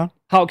 Sitting down.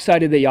 How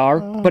excited they are.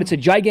 But it's a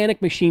gigantic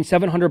machine,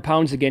 700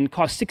 pounds again,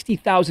 costs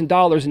 $60,000.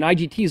 And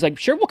IGT is like,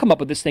 sure, we'll come up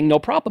with this thing, no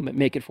problem, and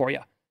make it for you.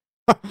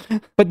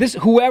 But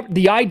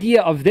the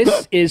idea of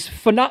this is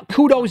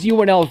kudos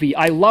UNLV.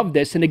 I love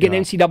this. And again,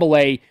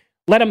 NCAA,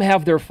 let them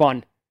have their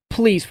fun.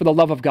 Please, for the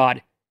love of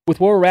God. With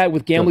where we're at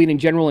with gambling in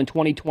general in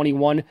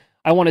 2021,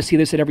 I want to see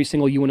this at every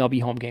single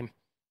UNLV home game.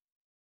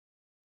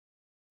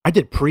 I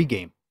did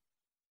pregame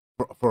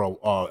for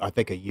I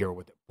think a year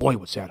with it. Boy,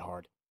 was that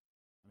hard.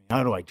 I mean,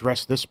 how do I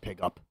dress this pig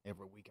up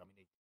every week? I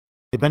mean,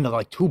 they've been to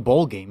like 2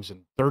 bowl games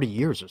in 30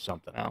 years or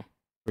something. Wow.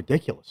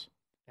 Ridiculous.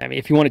 I mean,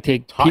 if you want to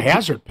take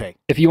hazard pig.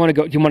 If you want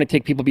to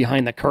take people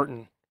behind the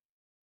curtain,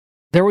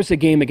 there was a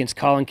game against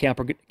Colin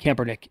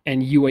Kaepernick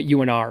and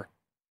UNR.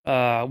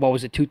 What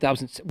was it,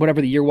 2000, whatever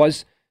the year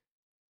was.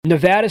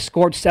 Nevada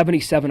scored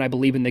 77, I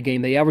believe, in the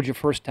game. They averaged a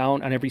first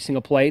down on every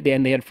single play,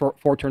 and they had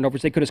four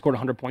turnovers. They could have scored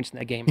 100 points in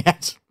that game.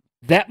 Yes.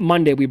 That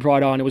Monday, we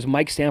brought on, it was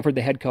Mike Stanford,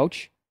 the head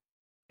coach,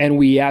 and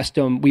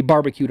we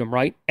barbecued him,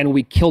 right? And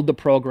we killed the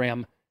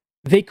program.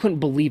 They couldn't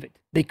believe it.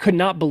 They could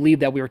not believe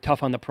that we were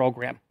tough on the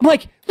program. I'm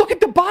like, look at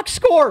the box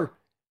score.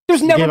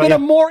 There's never been a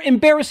more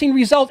embarrassing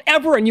result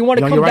ever, and you want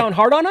to come down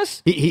hard on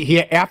us?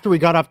 He after we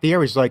got off the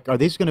air, he's like, are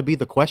these going to be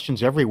the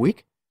questions every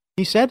week?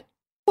 He said,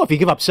 well, if you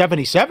give up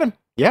 77,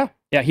 yeah.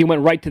 Yeah, he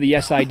went right to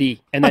the SID,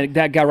 and then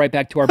that got right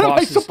back to our bosses. What am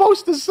I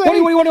supposed to say? What do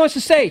you want us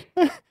to say?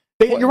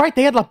 You're right.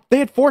 They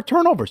had 4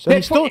 turnovers.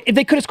 They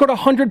could have scored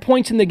 100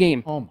 points in the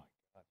game. Oh, my God.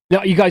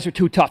 No, you guys are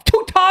too tough.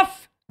 Too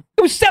tough!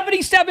 It was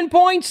 77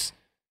 points!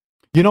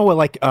 You know what,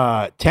 like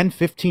 10,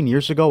 15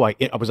 years ago, I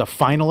was a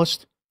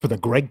finalist for the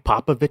Greg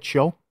Popovich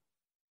show.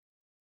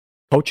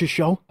 Coach's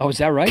show. Oh, is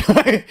that right?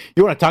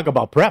 You want to talk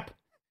about prep?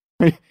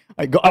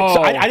 I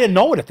didn't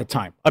know it at the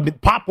time. I mean,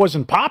 Pop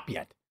wasn't Pop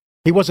yet.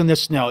 He wasn't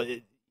this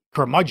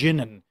curmudgeon,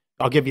 and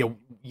I'll give you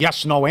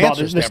yes, no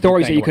answers. The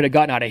stories that you could have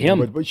gotten out of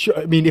him. But sure,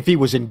 I mean, if he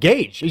was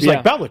engaged, he's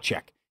like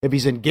Belichick. If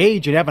he's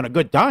engaged and having a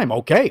good time,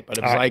 okay. But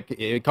if it's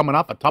like coming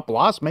off a tough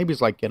loss, maybe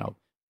it's like,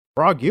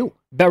 frog you.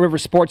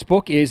 BetRivers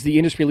Sportsbook is the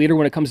industry leader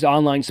when it comes to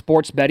online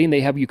sports betting.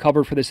 They have you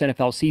covered for this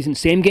NFL season.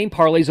 Same game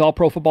parlays, all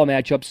pro football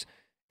matchups,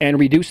 and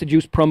reduce the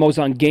juice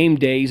promos on game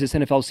days this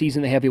NFL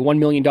season. They have a $1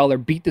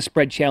 million beat the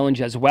spread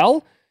challenge as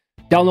well.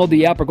 Download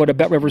the app or go to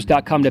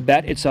betrivers.com to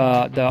bet. It's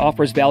the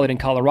offer is valid in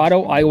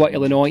Colorado, Iowa,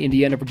 Illinois,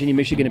 Indiana, Virginia,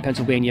 Michigan, and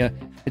Pennsylvania.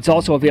 It's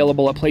also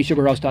available at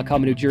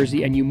playsugarhouse.com in New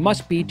Jersey, and you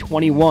must be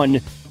 21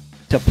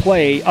 to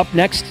play. Up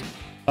next,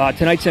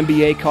 tonight's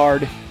NBA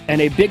card and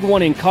a big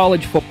one in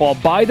college football.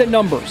 By the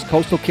numbers,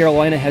 Coastal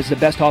Carolina has the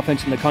best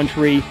offense in the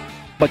country,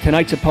 but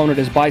tonight's opponent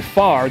is by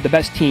far the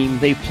best team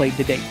they've played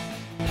to date.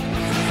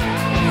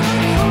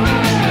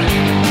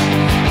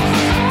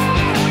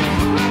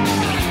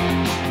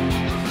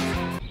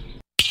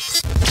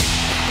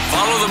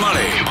 Follow the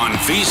money on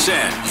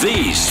VSiN,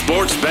 the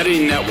Sports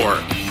Betting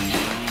Network.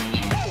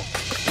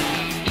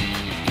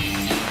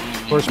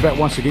 First Bet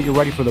wants to get you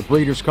ready for the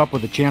Breeders' Cup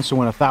with a chance to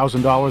win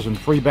 $1,000 in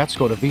free bets.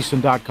 Go to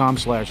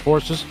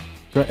VSiN.com/horses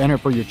to enter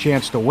for your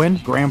chance to win.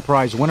 Grand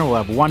prize winner will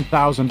have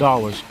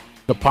 $1,000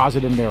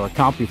 deposited in their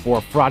account before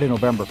Friday,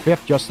 November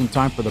 5th, just in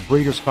time for the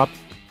Breeders' Cup.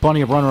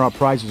 Plenty of runner-up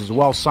prizes as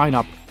well. Sign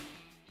up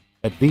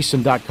at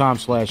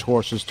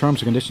VSiN.com/horses.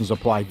 Terms and conditions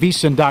apply.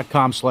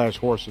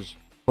 VSiN.com/horses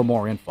for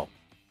more info.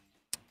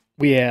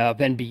 We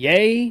have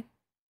NBA.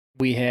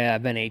 We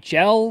have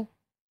NHL.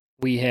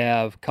 We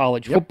have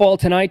college football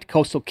tonight.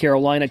 Coastal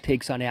Carolina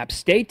takes on App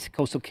State.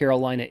 Coastal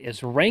Carolina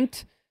is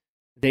ranked.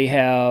 They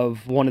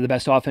have one of the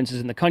best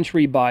offenses in the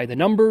country by the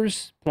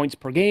numbers, points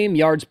per game,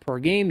 yards per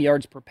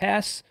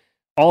pass,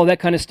 all of that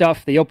kind of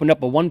stuff. They opened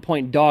up a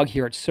 1-point dog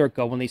here at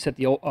Circa when they set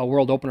the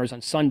World Openers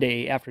on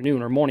Sunday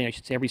afternoon, or morning, I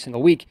should say, every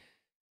single week.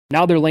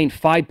 Now they're laying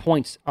 5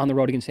 points on the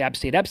road against App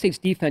State. App State's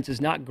defense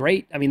is not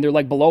great. I mean, they're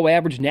like below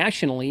average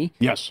nationally.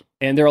 Yes.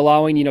 And they're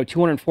allowing,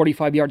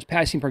 245 yards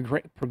passing per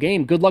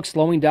game. Good luck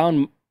slowing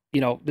down,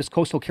 this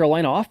Coastal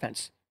Carolina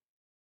offense.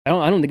 I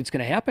don't think it's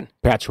going to happen.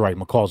 Pat's right.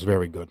 McCall's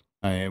very good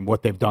and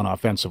what they've done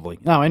offensively.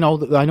 Now, I know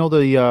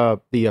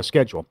the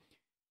schedule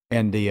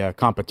and the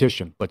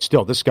competition, but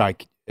still, this guy,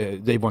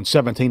 they've won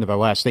 17 of their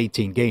last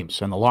 18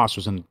 games, and the loss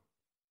was in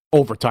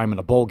overtime in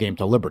a bowl game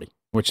to Liberty,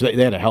 which they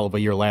had a hell of a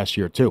year last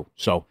year, too.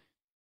 So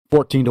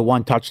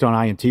 14-1 touchdown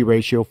INT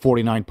ratio,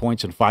 49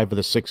 points in 5 of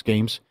the 6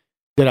 games.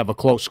 Did have a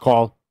close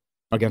call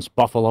against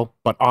Buffalo,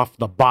 but off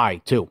the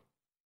bye, too.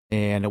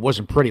 And it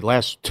wasn't pretty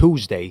last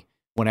Tuesday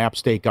when App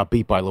State got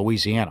beat by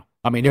Louisiana.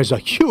 I mean, there's a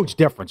huge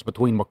difference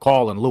between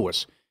McCall and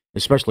Lewis,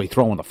 especially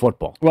throwing the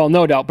football. Well,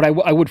 no doubt, but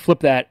I would flip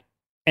that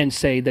and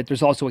say that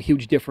there's also a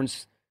huge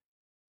difference,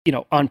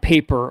 on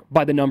paper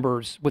by the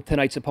numbers with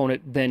tonight's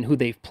opponent than who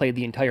they've played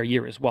the entire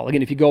year as well.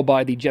 Again, if you go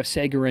by the Jeff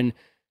Sagarin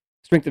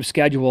strength of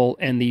schedule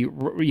and the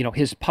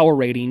his power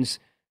ratings,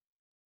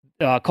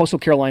 Coastal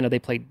Carolina, they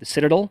played the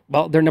Citadel.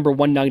 Well, they're number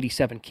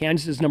 197.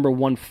 Kansas is number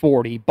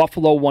 140.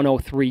 Buffalo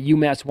 103.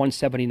 UMass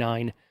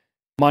 179.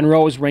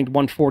 Monroe is ranked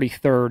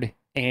 143rd,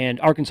 and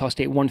Arkansas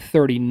State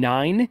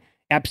 139.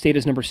 App State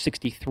is number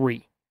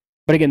 63.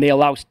 But again, they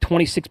allow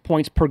 26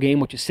 points per game,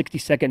 which is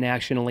 62nd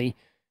nationally,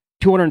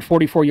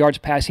 244 yards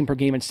passing per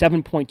game, and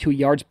 7.2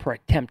 yards per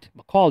attempt.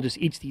 McCall just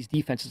eats these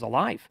defenses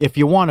alive. If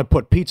you want to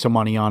put pizza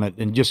money on it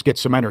and just get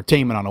some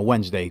entertainment on a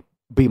Wednesday,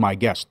 be my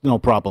guest. No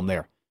problem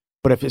there.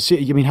 But if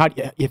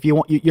you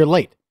want, you're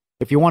late.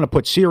 If you want to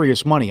put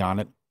serious money on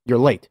it, you're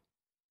late.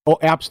 Oh,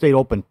 App State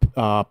opened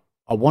a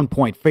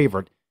 1-point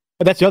favorite.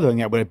 But that's the other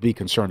thing I would be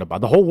concerned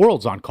about. The whole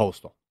world's on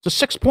Coastal.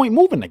 It's a 6-point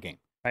move in the game.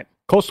 Right.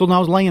 Coastal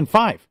now is laying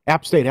 5.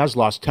 App State has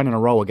lost 10 in a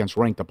row against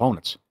ranked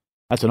opponents.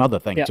 That's another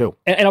thing, too.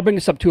 And I'll bring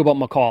this up, too, about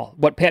McCall.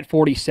 What Pat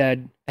Forty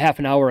said half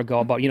an hour ago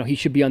about, he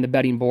should be on the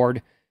betting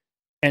board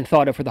and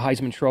thought of for the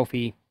Heisman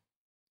Trophy.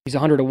 He's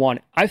 100-1.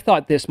 I've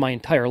thought this my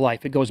entire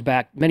life. It goes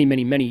back many,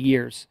 many, many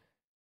years.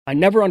 I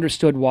never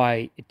understood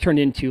why it turned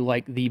into,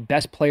 like, the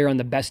best player on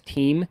the best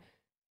team.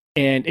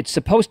 And it's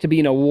supposed to be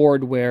an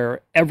award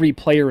where every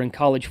player in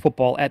college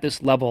football at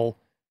this level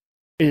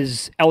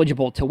is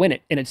eligible to win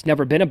it. And it's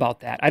never been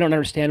about that. I don't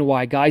understand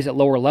why guys at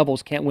lower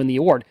levels can't win the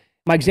award.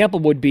 My example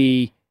would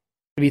be,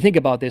 if you think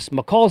about this,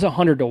 McCall's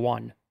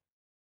 100-1.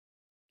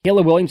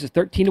 Caleb Williams is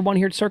 13-1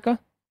 here at Circa.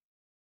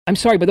 I'm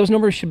sorry, but those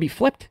numbers should be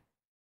flipped.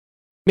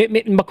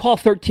 McCall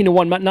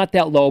 13-1, not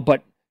that low,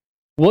 but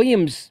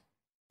Williams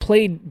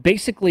played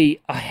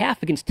basically a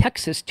half against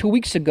Texas 2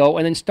 weeks ago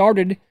and then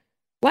started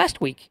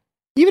last week.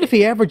 Even if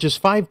he averages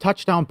 5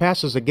 touchdown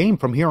passes a game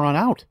from here on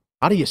out,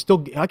 how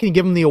can you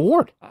give him the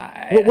award?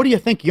 What do you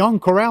think Young,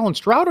 Corral, and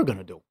Stroud are going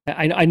to do?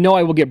 I know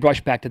I will get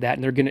brushed back to that,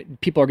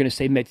 and people are going to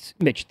say, Mitch,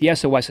 the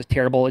SOS is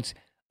terrible.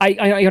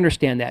 I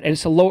understand that, and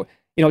it's a low,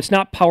 it's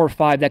not Power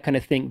 5, that kind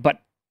of thing.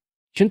 But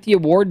shouldn't the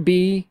award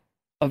be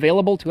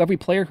available to every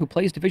player who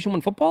plays Division I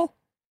football?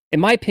 In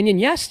my opinion,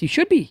 yes, you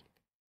should be.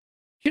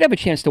 Should have a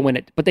chance to win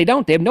it, but they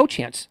don't. They have no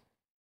chance.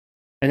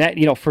 And that,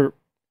 for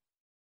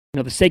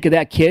the sake of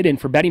that kid and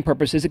for betting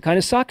purposes, it kind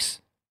of sucks.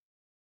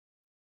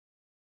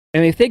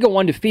 And if they go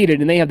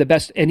undefeated and they have the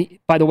best, and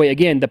by the way,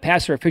 again, the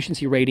passer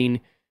efficiency rating,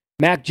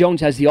 Mac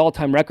Jones has the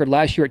all-time record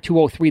last year at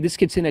 203. This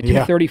gets in at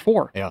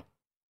 234. Yeah.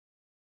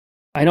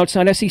 I know it's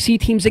not SEC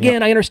teams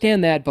again. I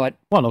understand that, but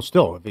well, no,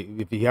 still,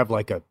 if you have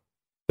like a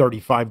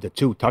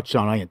 35-2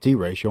 touchdown INT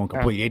ratio and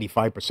complete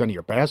 85% of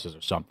your passes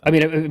or something. I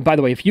mean, by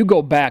the way, if you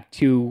go back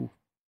to,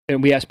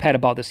 and we asked Pat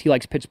about this, he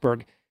likes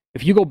Pittsburgh.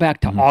 If you go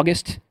back to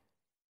August,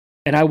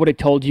 and I would have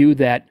told you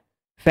that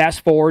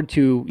fast forward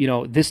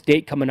to this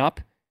date coming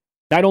up,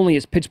 not only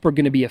is Pittsburgh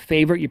going to be a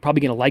favorite, you're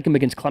probably going to like them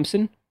against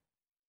Clemson.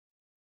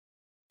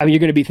 I mean, you're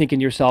going to be thinking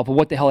to yourself, well,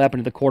 what the hell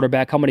happened to the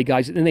quarterback? How many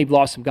guys? And they've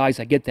lost some guys,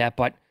 I get that,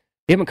 but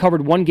they haven't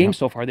covered one game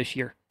so far this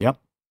year. Yep.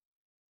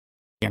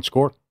 Can't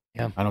score.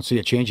 Yeah. I don't see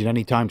it changing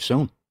anytime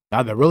soon.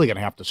 Now they're really going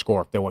to have to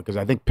score if they want, because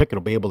I think Pickett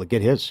will be able to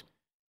get his.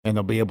 And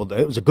they'll be able to.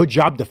 It was a good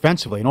job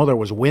defensively. I know there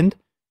was wind,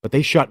 but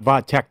they shut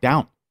Vodtech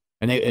down.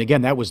 And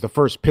again, that was the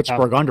first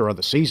Pittsburgh under of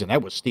the season.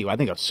 That was, Steve, I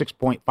think a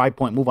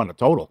 5-point move on the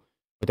total.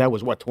 But that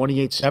was,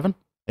 28-7?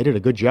 They did a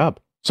good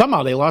job.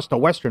 Somehow they lost to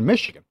Western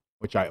Michigan,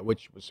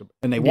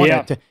 and they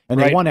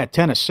won at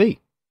Tennessee.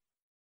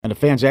 And the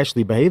fans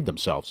actually behaved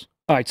themselves.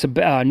 All right, so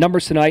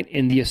numbers tonight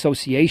in the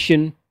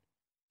association.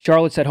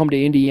 Charlotte's at home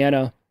to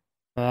Indiana.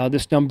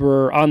 This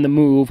number on the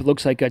move, it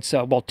looks like it's 2,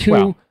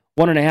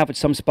 1.5 at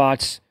some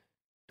spots.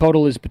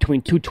 Total is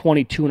between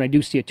 222, and I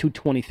do see a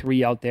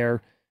 223 out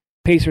there.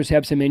 Pacers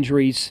have some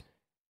injuries.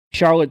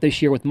 Charlotte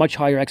this year with much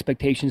higher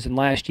expectations than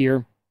last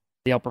year.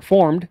 They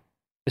outperformed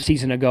a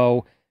season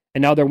ago,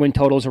 and now their win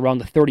total is around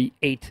the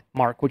 38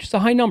 mark, which is a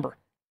high number.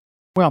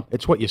 Well,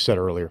 it's what you said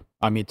earlier.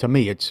 I mean, to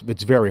me, it's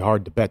very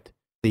hard to bet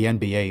the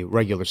NBA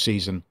regular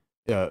season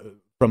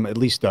from at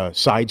least a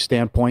side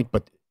standpoint,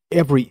 but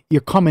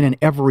you're coming in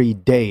every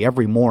day,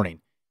 every morning,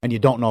 and you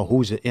don't know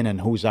who's in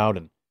and who's out,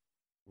 and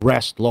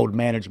rest, load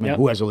management,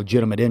 who has a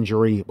legitimate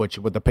injury, which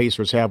what the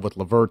Pacers have with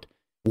LeVert,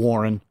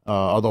 Warren,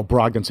 although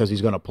Brogdon says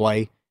he's going to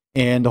play.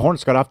 And the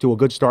Hornets got off to a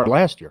good start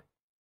last year.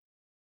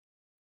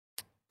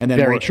 And then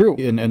very true.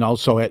 And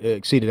also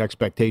exceeded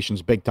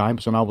expectations big time.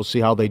 So now we'll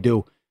see how they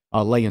do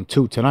laying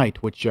 2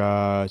 tonight, which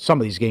some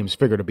of these games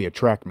figure to be a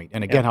track meet.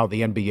 And again, how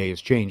the NBA has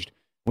changed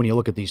when you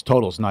look at these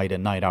totals night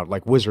in, night out.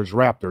 Like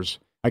Wizards-Raptors,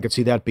 I could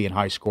see that being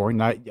high scoring.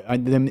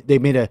 They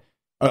made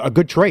a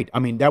good trade. I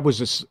mean, that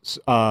was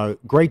a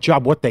great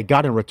job what they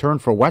got in return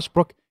for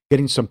Westbrook,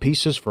 getting some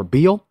pieces for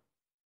Beal.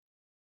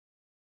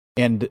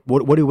 And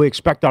what do we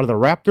expect out of the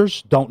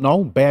Raptors? Don't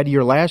know. Bad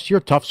year last year,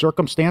 tough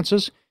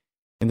circumstances.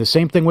 And the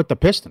same thing with the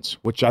Pistons,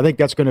 which I think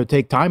that's going to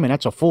take time, and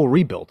that's a full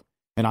rebuild.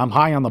 And I'm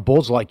high on the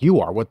Bulls like you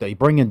are. What they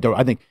bring in,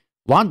 I think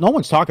No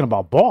one's talking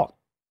about Ball.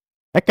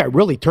 That guy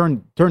really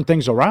turned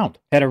things around.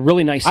 Had a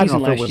really nice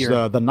season last year. I don't know if it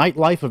was the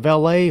nightlife of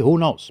L.A., who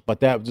knows?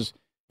 But that was,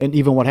 and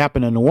even what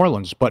happened in New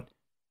Orleans. But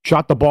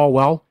shot the ball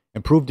well,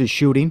 improved his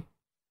shooting.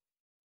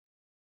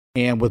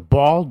 And with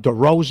Ball,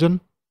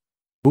 DeRozan,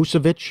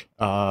 Vucevic,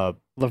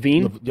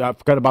 Levine. I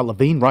forgot about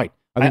Levine, right.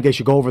 I think they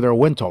should go over their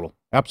win total.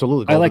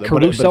 Absolutely. I like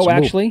Caruso,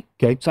 actually,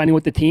 okay, signing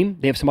with the team.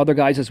 They have some other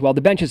guys as well.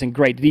 The bench isn't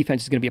great. The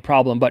defense is going to be a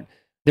problem, but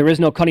there is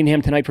no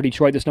Cunningham tonight for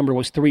Detroit. This number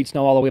was 3. It's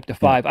now all the way up to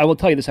 5. I will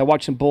tell you this. I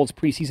watched some Bulls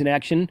preseason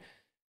action.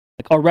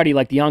 Already,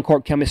 the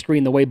on-court chemistry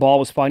and the way Ball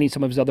was finding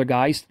some of his other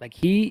guys.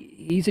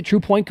 He's a true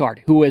point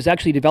guard who has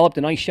actually developed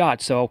a nice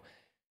shot. So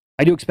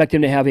I do expect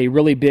him to have a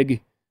really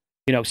big,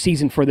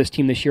 season for this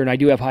team this year, and I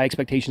do have high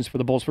expectations for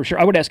the Bulls for sure.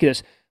 I would ask you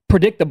this.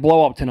 Predict the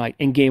blowout tonight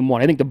in Game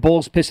 1. I think the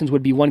Bulls-Pistons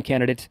would be one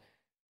candidate.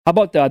 How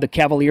about the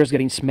Cavaliers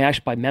getting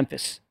smashed by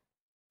Memphis?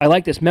 I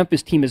like this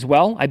Memphis team as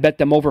well. I bet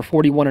them over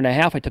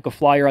 41.5. I took a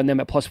flyer on them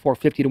at plus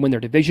 450 to win their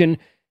division,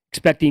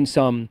 expecting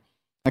some.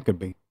 That could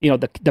be.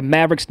 The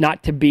Mavericks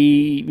not to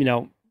be,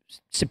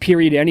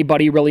 superior to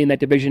anybody really in that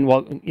division.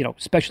 Well,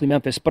 especially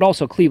Memphis, but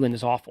also Cleveland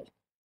is awful.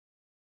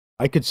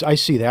 I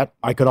see that.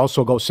 I could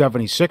also go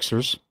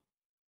 76ers.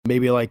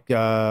 Maybe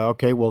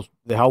the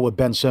hell with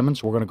Ben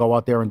Simmons. We're going to go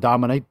out there and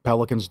dominate.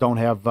 Pelicans don't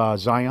have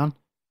Zion.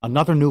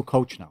 Another new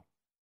coach now.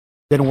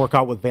 Didn't work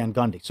out with Van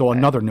Gundy. So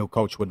another new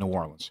coach with New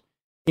Orleans.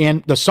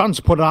 And the Suns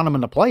put it on them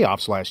in the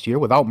playoffs last year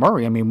without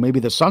Murray. I mean, maybe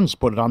the Suns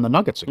put it on the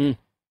Nuggets again,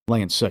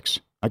 laying 6.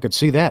 I could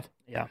see that.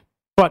 Yeah.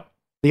 But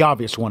the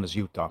obvious one is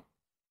Utah.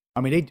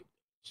 I mean,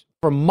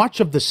 for much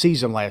of the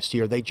season last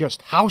year, they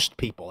just housed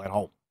people at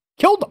home.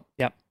 Killed them.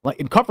 Yeah.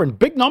 And covering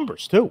big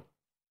numbers, too.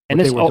 And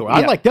this,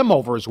 I like them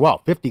over as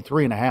well,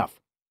 53.5.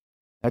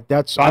 I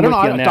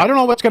don't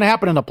know what's going to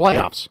happen in the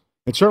playoffs.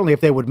 And certainly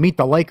if they would meet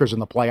the Lakers in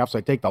the playoffs,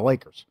 I'd take the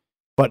Lakers.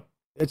 But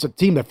it's a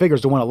team that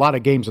figures to win a lot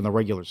of games in the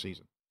regular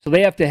season. So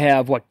they have to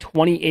have,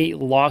 28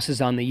 losses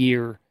on the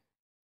year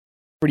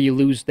for you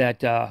lose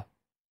that,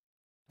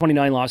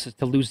 29 losses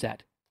to lose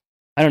that.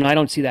 I don't know. I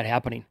don't see that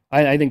happening.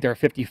 I think they're a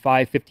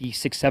 55,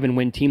 56, 7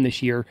 win team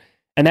this year.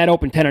 And that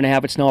opened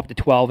 10.5. It's now up to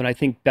 12. And I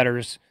think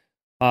bettors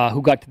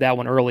who got to that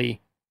one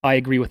early, I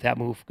agree with that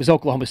move. Because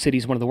Oklahoma City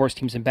is one of the worst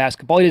teams in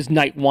basketball. It is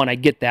night 1. I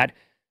get that.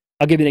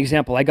 I'll give you an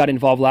example. I got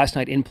involved last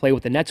night in play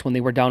with the Nets when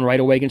they were down right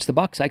away against the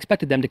Bucks. I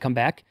expected them to come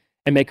back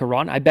and make a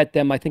run. I bet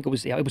them, I think it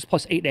was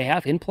plus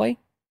 8.5 in play.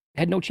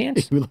 Had no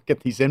chance. We look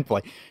at these in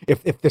play.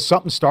 If there's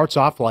something starts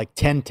off like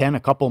 10-10 a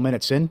couple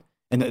minutes in,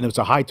 and it's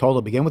a high total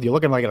to begin with, you're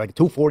looking like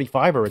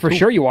 245 or a for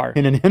sure you are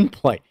in an in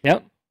play.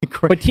 Yep.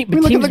 But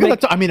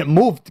it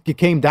moved, it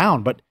came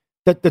down, but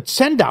the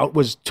send out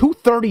was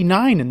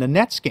 239 in the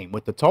Nets game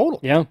with the total.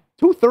 Yeah,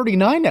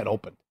 239 that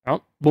opened.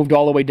 Well, moved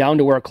all the way down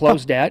to where it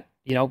closed at.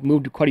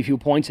 Moved quite a few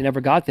points and never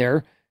got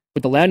there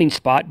with the landing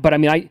spot. But I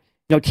mean,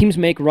 teams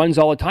make runs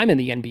all the time in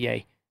the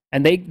NBA.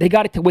 And they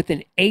got it to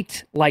within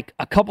 8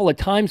 a couple of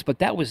times, but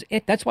that was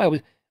it. That's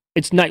why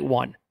it's night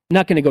 1.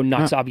 Not going to go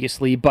nuts,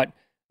 obviously, but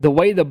the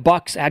way the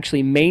Bucks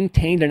actually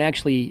maintained and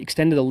actually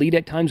extended the lead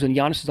at times when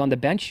Giannis is on the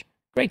bench,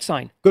 great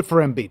sign. Good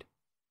for Embiid.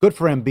 Good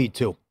for Embiid,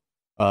 too,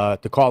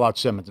 to call out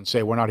Simmons and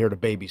say, we're not here to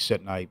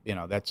babysit.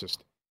 And that's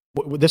just,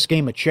 this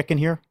game of chicken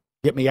here,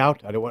 get me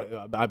out.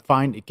 I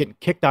find it getting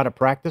kicked out of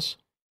practice,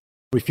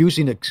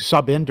 refusing to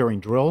sub in during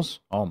drills.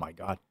 Oh, my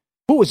God.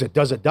 Who is it?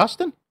 Does it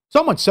Dustin?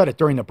 Someone said it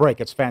during the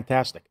break. It's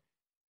fantastic.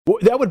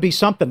 That would be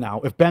something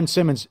now if Ben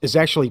Simmons is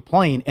actually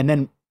playing and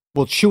then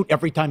will shoot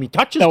every time he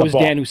touches the ball. That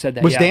was Dan who said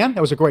that. Was Dan?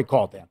 That was a great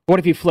call, Dan. What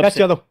if he flips That's it?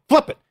 The other.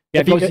 Flip it.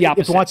 Yeah, it goes the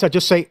opposite. If he wants that,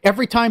 just say,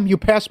 every time you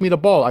pass me the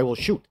ball, I will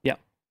shoot. Yeah.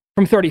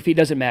 From 30 feet,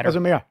 doesn't matter.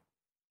 Doesn't matter.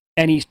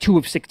 And he's 2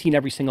 of 16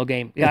 every single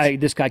game. Yeah,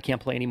 this guy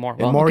can't play anymore.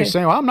 And Maury's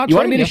saying, I'm not you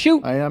trading want me to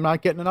shoot? I'm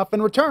not getting enough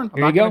in return. I'm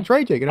Here not going to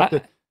trade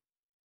you.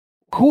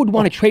 Who would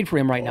want to trade for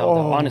him right now,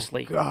 though,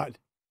 honestly? God.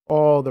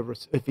 Oh,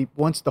 if he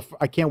wants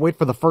I can't wait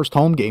for the first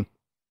home game.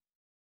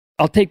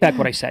 I'll take back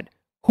what I said.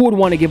 Who would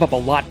want to give up a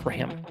lot for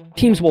him?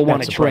 Teams will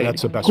want to trade.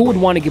 That's the best Who would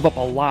want to give up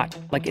a lot,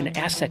 like an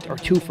asset or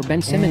 2 for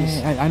Ben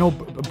Simmons? I know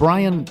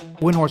Brian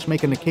Windhorst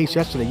making the case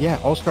yesterday. Yeah,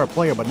 all-star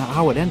player, but not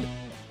how it ended.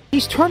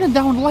 He's turning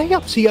down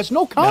layups. He has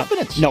no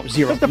confidence. No,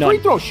 zero. The free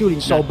throw shooting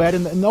so bad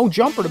and no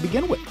jumper to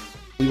begin with.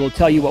 We will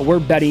tell you what we're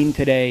betting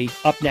today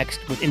up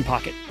next with In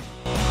Pocket.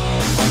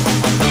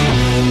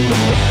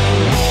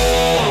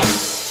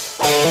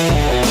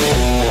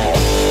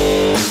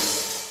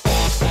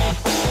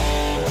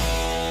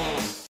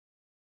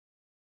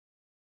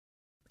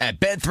 At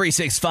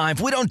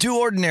Bet365, we don't do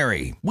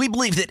ordinary. We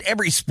believe that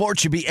every sport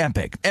should be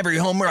epic. Every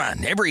home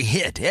run, every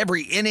hit,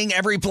 every inning,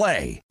 every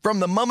play. From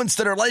the moments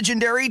that are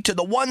legendary to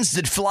the ones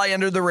that fly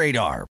under the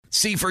radar.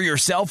 See for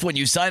yourself when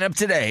you sign up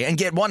today and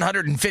get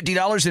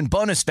 $150 in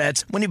bonus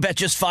bets when you bet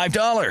just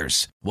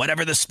 $5.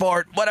 Whatever the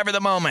sport, whatever the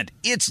moment,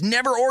 it's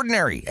never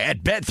ordinary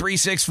at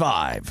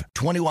Bet365.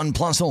 21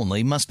 plus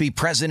only. Must be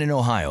present in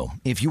Ohio.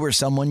 If you or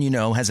someone you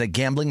know has a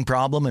gambling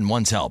problem and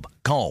wants help,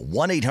 call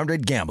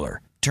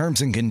 1-800-GAMBLER.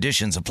 Terms and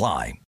conditions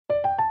apply.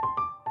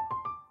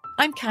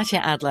 I'm Katya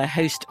Adler,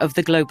 host of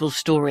The Global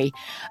Story.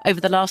 Over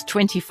the last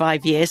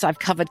 25 years, I've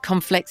covered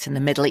conflicts in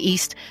the Middle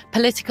East,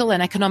 political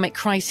and economic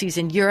crises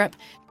in Europe,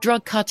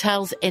 drug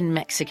cartels in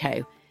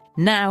Mexico.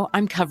 Now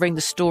I'm covering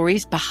the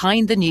stories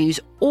behind the news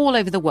all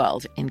over the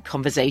world in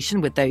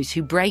conversation with those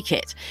who break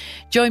it.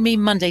 Join me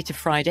Monday to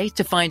Friday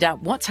to find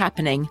out what's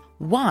happening,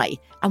 why,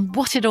 and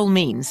what it all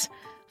means.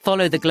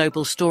 Follow The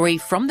Global Story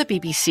from the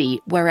BBC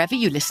wherever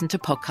you listen to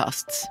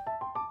podcasts.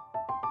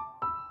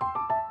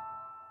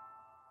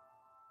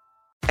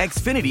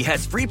 Xfinity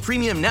has free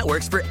premium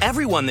networks for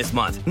everyone this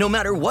month, no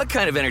matter what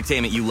kind of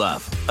entertainment you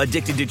love.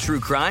 Addicted to true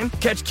crime?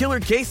 Catch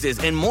killer cases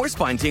and more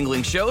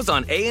spine-tingling shows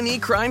on A&E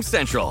Crime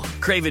Central.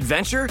 Crave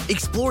adventure?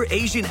 Explore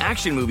Asian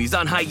action movies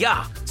on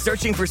Hi-Ya.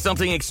 Searching for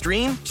something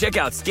extreme? Check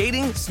out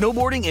skating,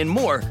 snowboarding, and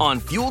more on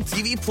Fuel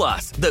TV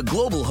Plus, the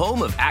global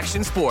home of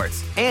action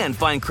sports. And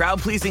find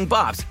crowd-pleasing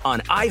bops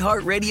on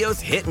iHeartRadio's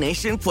Hit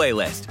Nation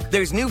playlist.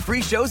 There's new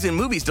free shows and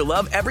movies to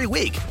love every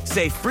week.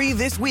 Say free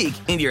this week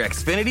in your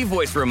Xfinity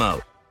voice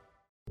remote.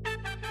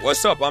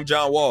 What's up? I'm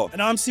John Wall.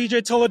 And I'm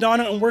CJ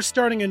Toledano, and we're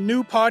starting a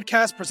new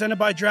podcast presented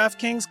by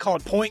DraftKings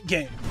called Point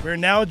Game. We're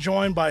now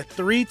joined by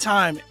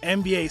three-time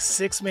NBA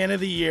Sixth Man of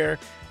the Year,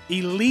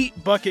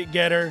 elite bucket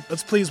getter.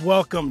 Let's please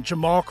welcome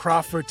Jamal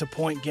Crawford to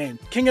Point Game.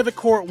 King of the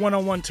Court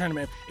one-on-one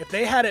tournament. If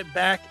they had it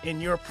back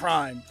in your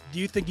prime, do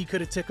you think you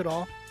could have took it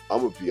all? I'm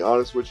going to be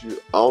honest with you.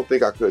 I don't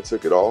think I could have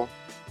took it all,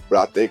 but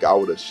I think I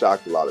would have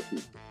shocked a lot of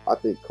people. I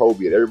think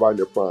Kobe and everybody in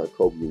their prime,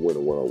 Kobe would win a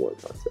one-on-one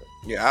contest.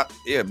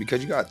 Yeah,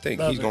 because you got to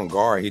think he's going to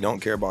guard. He don't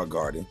care about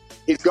guarding.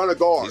 He's going to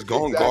guard. He's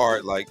going to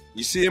guard. Like,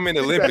 you see him in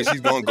the Olympics, he's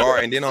going to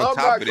guard. And then on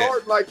top of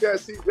that. Like that,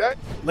 see that?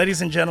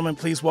 Ladies and gentlemen,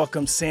 please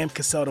welcome Sam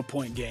Cassell to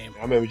Point Game.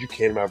 I remember you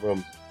came in my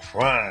room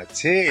crying,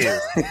 tears,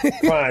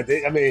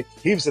 crying. I mean,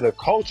 he was in a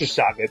culture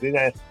shock. And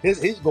then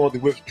he's going through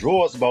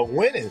withdrawals about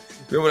winning.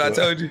 Remember what I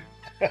told you?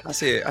 I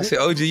said,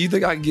 OG, you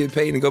think I can get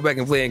paid and go back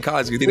and play in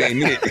college because it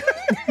ain't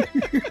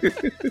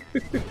it?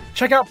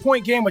 Check out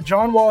Point Game with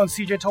John Wall and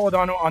CJ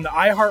Toledano on the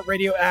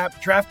iHeartRadio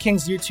app,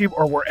 DraftKings YouTube,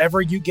 or wherever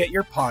you get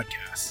your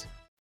podcasts.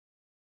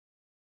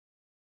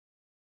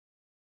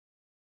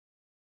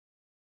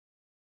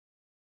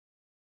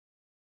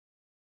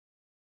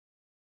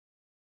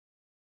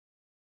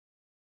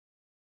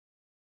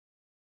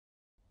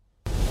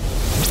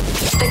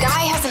 The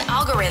guy has an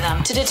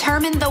algorithm to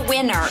determine the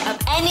winner of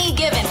any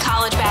given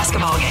college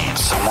basketball game.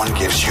 Someone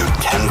gives you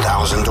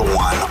 10,000 to 1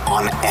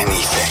 on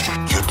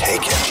anything. You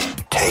take it.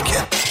 Take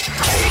it.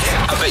 Take it.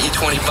 I bet you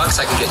 $20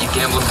 I can get you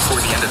gambling before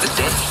the end of the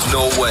day.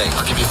 No way.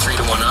 I'll give you 3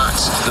 to 1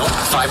 odds. Nope.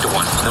 5 to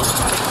 1. Nope.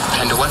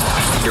 10 to 1.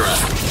 You're out.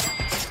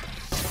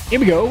 Here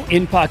we go.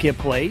 In pocket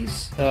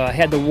plays.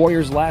 Had the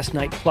Warriors last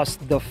night plus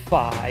the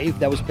 5.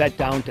 That was bet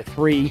down to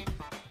 3,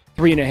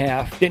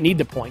 3.5. Didn't need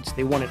the points.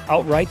 They won it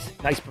outright.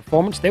 Nice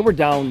performance. They were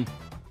down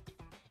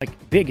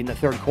like big in the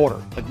third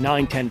quarter, like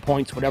 9, 10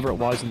 points, whatever it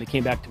was, and they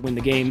came back to win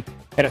the game.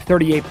 At a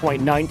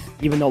 38-point ninth,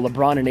 even though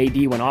LeBron and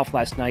AD went off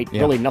last night,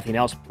 really nothing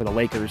else for the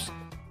Lakers.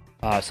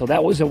 So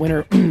that was a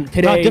winner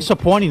today.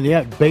 Disappointing.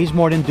 Yeah,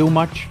 Bazemore didn't do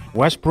much.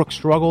 Westbrook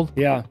struggled.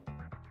 Yeah.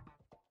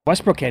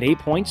 Westbrook had 8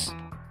 points.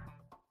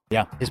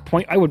 Yeah. His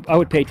point, I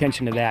would pay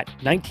attention to that.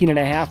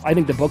 19.5. I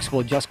think the books will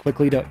adjust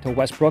quickly to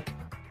Westbrook.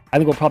 I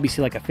think we'll probably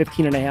see like a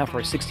 15.5 or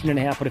a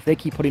 16.5, but if they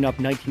keep putting up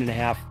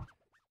 19.5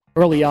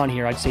 early on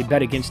here, I'd say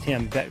bet against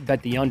him,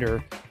 bet the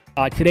under.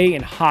 Today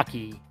in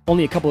hockey,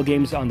 only a couple of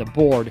games on the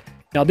board.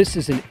 Now this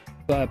isn't,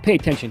 pay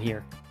attention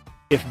here.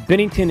 If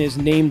Binnington is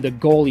named the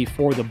goalie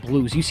for the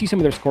Blues, you see some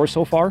of their scores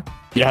so far?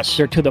 Yes.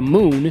 They're to the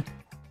moon.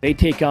 They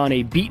take on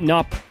a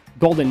beaten-up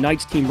Golden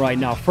Knights team right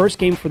now. First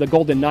game for the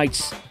Golden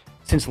Knights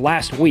since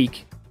last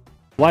week.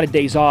 A lot of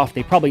days off.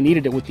 They probably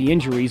needed it with the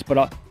injuries,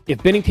 but if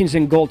Binnington's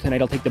in goal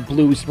tonight, I'll take the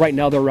Blues. Right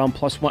now, they're around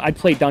 +1. I'd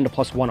play it down to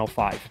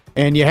 +105.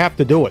 And you have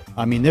to do it.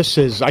 I mean,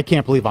 I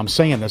can't believe I'm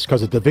saying this because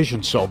the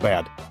division's so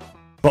bad.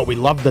 But we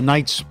love the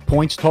Knights'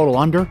 points total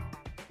under.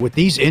 With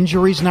these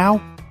injuries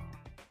now,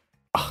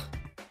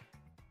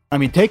 I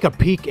mean, take a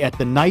peek at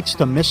the Knights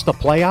to miss the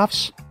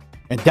playoffs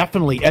and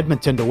definitely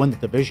Edmonton to win the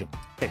division.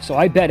 Okay, so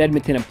I bet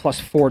Edmonton at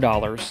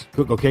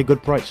 +4.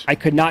 Good price. I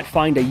could not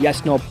find a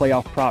yes-no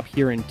playoff prop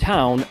here in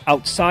town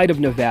outside of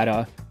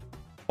Nevada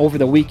over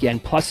the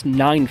weekend.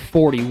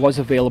 +940 was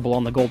available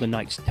on the Golden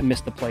Knights to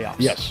miss the playoffs.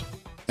 Yes.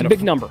 It's a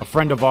big number. A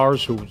friend of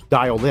ours who's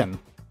dialed in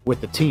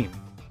with the team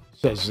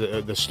says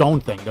the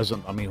Stone thing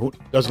doesn't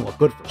look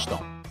good for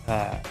Stone.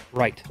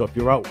 Right. So if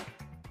you're out.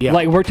 Yeah.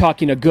 Like we're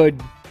talking a good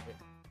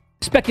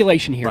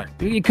speculation here. Right.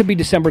 It could be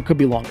December, it could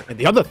be longer. And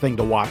the other thing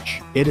to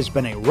watch, it has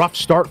been a rough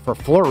start for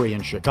Fleury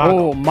in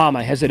Chicago. Oh,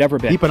 mama, has it ever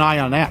been? Keep an eye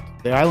on that.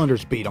 The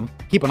Islanders beat them.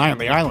 Keep an eye on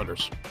the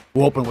Islanders,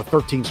 who opened with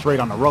 13 straight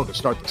on the road to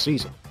start the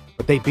season.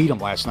 But they beat them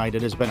last night.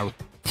 It has been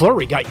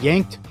Fleury got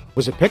yanked.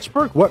 Was it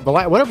Pittsburgh?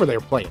 Whatever they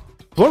were playing.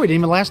 Fleury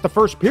didn't even last the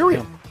first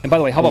period. Yeah. And by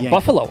the way, how about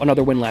Buffalo?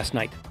 Another win last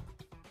night.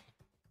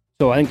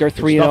 So I think they're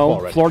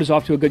 3-0. Florida's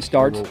off to a good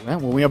start.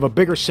 When we have a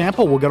bigger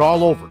sample, we'll get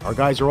all over it. Our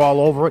guys are all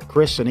over it.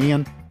 Chris and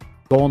Ian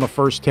Goal in the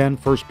first 10,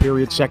 first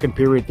period, second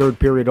period, third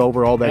period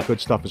over, all that good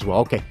stuff as well.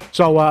 Okay,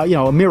 so,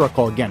 a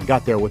miracle again,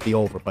 got there with the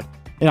over. But,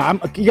 you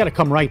got to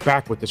come right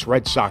back with this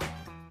Red Sox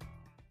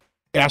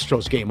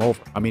Astros game over.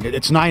 I mean,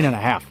 it's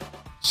 9.5.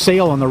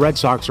 Sale on the Red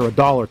Sox are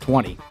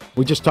 $1.20.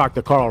 We just talked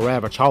to Carl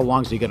Ravitch. How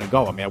long is he going to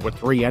go? I mean, with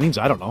 3 innings?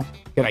 I don't know.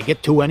 Can I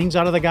get 2 innings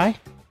out of the guy?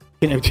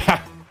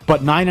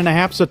 But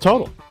 9.5 is the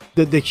total.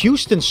 The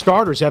Houston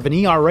starters have an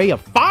ERA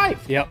of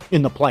 5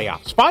 in the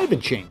playoffs. 5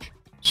 and change.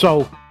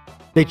 So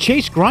they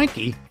chase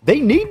Greinke. They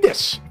need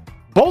this.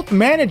 Both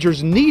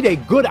managers need a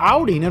good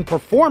outing and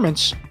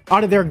performance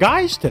out of their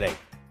guys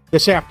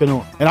this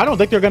afternoon. And I don't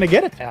think they're going to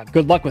get it. Yeah,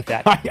 good luck with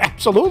that.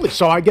 Absolutely.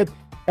 So I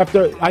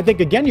think,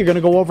 again, you're going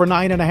to go over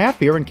 9.5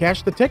 here and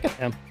cash the ticket.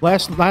 Yeah.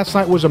 Last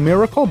night was a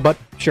miracle, but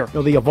sure.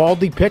 The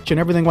Eovaldi pitch and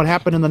everything, what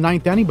happened in the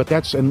 9th inning, but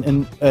that's,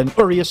 and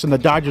Urias and the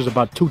Dodgers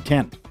about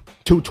 210,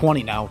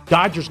 220 now.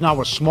 Dodgers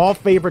now a small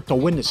favorite to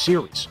win the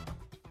series,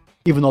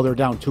 even though they're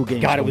down 2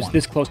 games. God, it was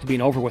this close to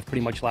being over with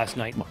pretty much last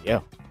night.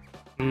 Yeah.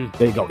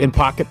 There you go. In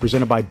Pocket,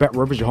 presented by Bet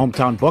Rivers, your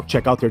hometown book.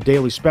 Check out their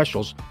daily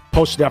specials,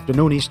 posted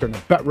afternoon Eastern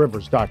at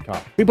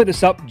betrivers.com. We put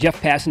this up.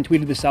 Jeff Passan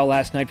tweeted this out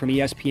last night from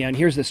ESPN.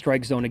 Here's the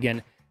strike zone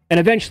again. And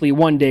eventually,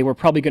 one day, we're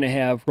probably going to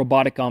have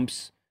robotic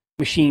umps,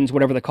 machines,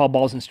 whatever they call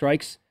balls and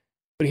strikes.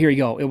 But here you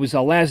go. It was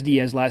Laz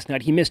Diaz last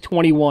night. He missed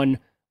 21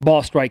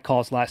 ball strike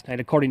calls last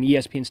night, according to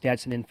ESPN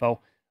Stats and Info.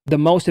 The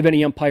most of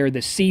any umpire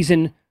this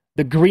season.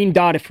 The green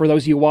dot, for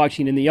those of you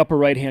watching, in the upper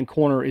right-hand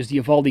corner is the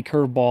Eovaldi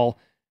curveball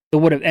that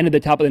would have ended the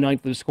top of the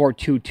ninth with a score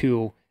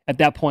 2-2. At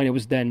that point, it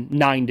was then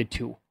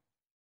 9-2.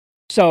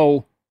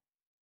 So,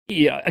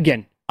 yeah,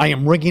 again. I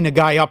am rigging a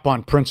guy up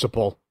on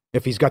principle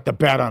if he's got the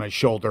bat on his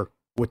shoulder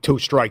with 2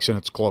 strikes and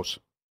it's close.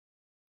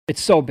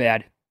 It's so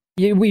bad.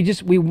 We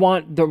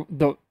want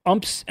the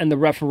umps and the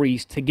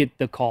referees to get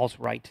the calls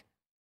right.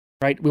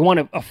 Right? We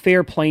want a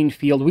fair playing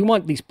field. We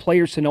want these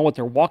players to know what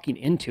they're walking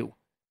into.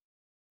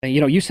 And,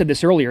 you said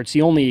this earlier. It's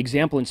the only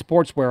example in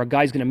sports where a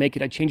guy's going to make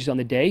changes on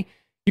the day.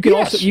 You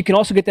can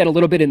also get that a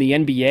little bit in the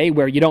NBA,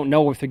 where you don't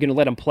know if they're going to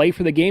let them play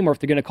for the game or if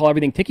they're going to call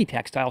everything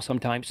ticky-tack style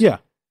sometimes. Yeah,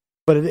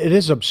 but it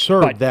is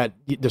absurd that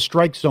the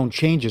strike zone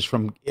changes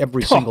from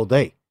every single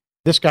day.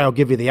 This guy will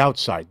give you the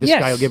outside. This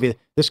guy will give you.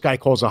 This guy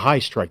calls a high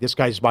strike. This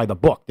guy's by the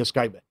book. This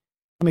guy.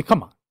 I mean,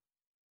 come on.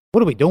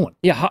 What are we doing?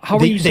 Yeah, how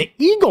are you? The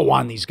ego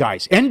on these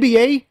guys.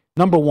 NBA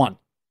number 1.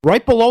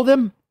 Right below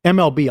them,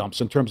 MLB umps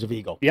in terms of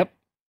ego. Yep,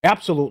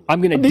 absolutely. I'm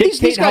going to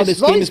dictate how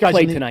this game is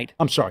played tonight.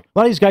 I'm sorry. A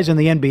lot of these guys in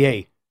the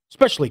NBA,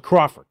 especially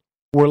Crawford,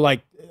 were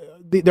like,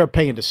 they're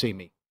paying to see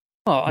me.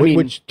 Oh, I mean,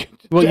 which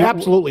is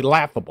absolutely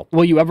laughable.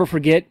 Will you ever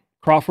forget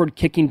Crawford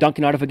kicking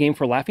Duncan out of a game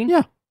for laughing?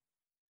 Yeah.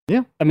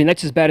 I mean,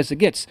 that's as bad as it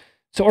gets.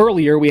 So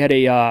earlier we had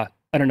I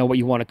don't know what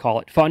you want to call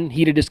it, fun,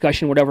 heated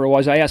discussion, whatever it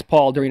was. I asked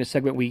Paul during a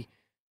segment we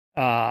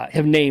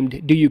have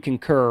named, do you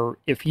concur,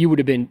 if you would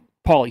have been,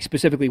 Paulie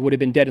specifically, would have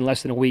been dead in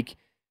less than a week.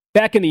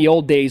 Back in the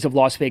old days of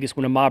Las Vegas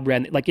when a mob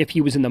ran, like if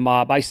he was in the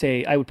mob, I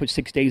would put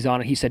 6 days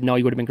on it. He said, no,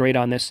 he would have been great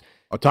on this.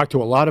 I talked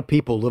to a lot of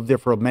people who lived there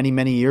for many,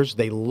 many years.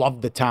 They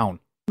loved the town.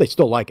 They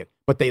still like it,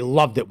 but they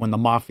loved it when the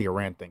mafia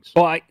ran things.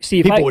 Well,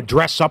 people would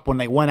dress up when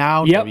they went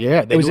out. Yep.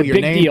 Yeah, they it was knew a your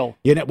big name. deal.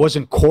 Yeah, it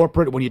wasn't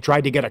corporate. When you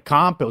tried to get a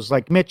comp, it was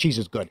like, Mitchie's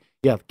is good.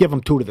 Yeah, give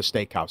him 2 to the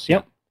steakhouse.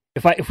 Yep.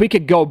 If we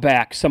could go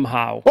back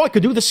somehow. Oh, I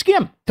could do the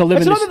skim.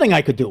 That's another thing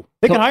I could do.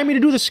 They can hire me to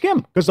do the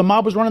skim because the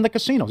mob was running the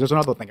casinos. There's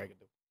another thing I could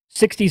do.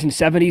 60s and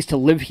 70s to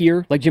live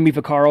here like Jimmy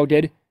Vaccaro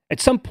did.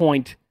 At some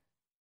point,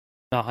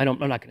 no, I'm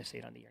not going to say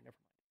it on the air. Never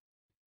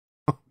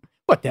mind.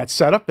 What, that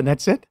setup and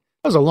that's it?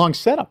 That was a long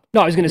setup.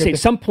 No, I was going to say at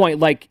some point,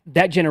 like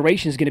that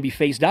generation is going to be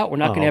phased out. We're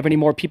not going to have any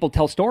more people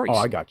tell stories. Oh,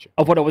 I got you.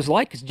 Of what it was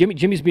like because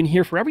Jimmy's been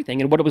here for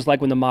everything and what it was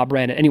like when the mob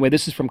ran it. Anyway,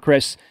 this is from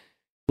Chris.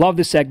 Love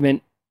this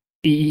segment.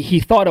 He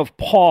thought of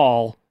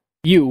Paul,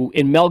 you,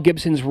 in Mel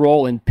Gibson's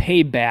role in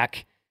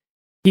Payback.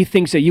 He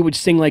thinks that you would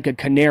sing like a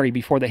canary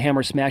before the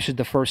hammer smashes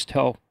the first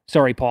toe.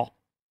 Sorry, Paul.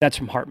 That's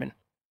from Hartman.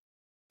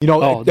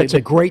 That's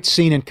a great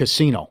scene in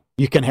Casino.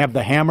 You can have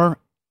the hammer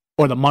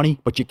or the money,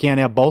 but you can't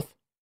have both.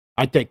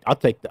 I'll take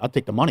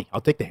the money. I'll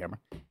take the hammer.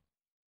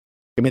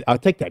 I'll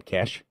take that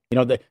cash.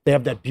 They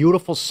have that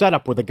beautiful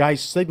setup where the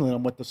guy's signaling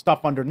them with the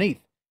stuff underneath,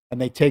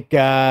 and they take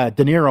De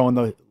Niro and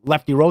the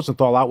Lefty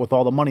Rosenthal out with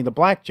all the money, the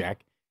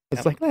blackjack.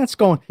 It's like, that's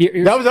going.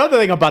 That was the other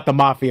thing about the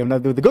mafia,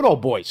 the good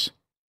old boys.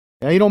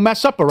 You don't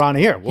mess up around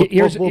here.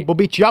 We'll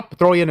beat you up,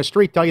 throw you in the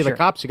street, tell you the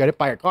cops you got hit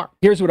by a car.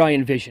 Here's what I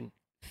envision.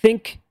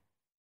 Think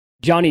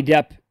Johnny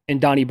Depp and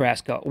Donnie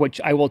Brasco,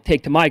 which I will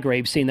take to my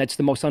grave, saying that's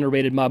the most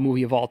underrated mob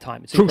movie of all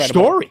time. It's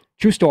incredible.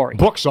 True story.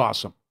 Book's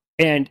awesome.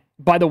 And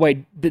by the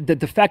way,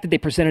 the fact that they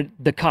presented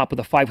the cop with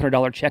a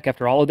 $500 check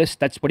after all of this,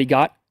 that's what he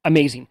got.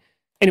 Amazing.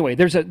 Anyway,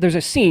 there's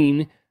a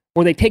scene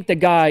where they take the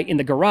guy in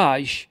the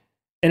garage,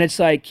 and it's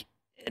like,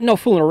 no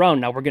fooling around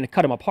now. We're going to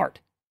cut him apart.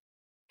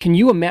 Can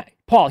you imagine?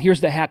 Paul,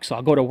 here's the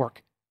hacksaw. Go to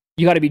work.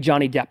 You got to be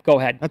Johnny Depp. Go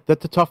ahead.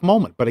 That's a tough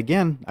moment. But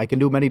again, I can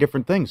do many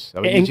different things.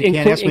 You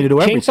can't ask me to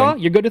do everything. Chainsaw?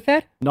 You're good with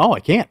that? No, I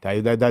can't.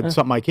 That's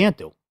something I can't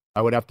do.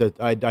 I would have to,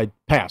 I'd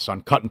pass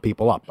on cutting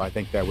people up. I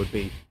think that would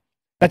be,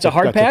 That's a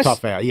hard pass?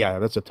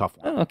 That's a tough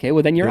one. Oh, okay,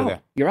 well, then you're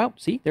out. You're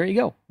out. See, there you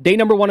go. Day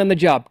number 1 on the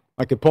job.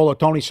 I could pull a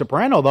Tony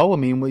Soprano, though. I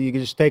mean, you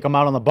could just take him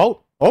out on the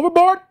boat.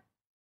 Overboard.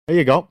 There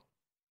you go.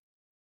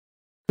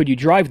 Could you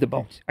drive the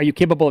boat? Are you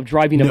capable of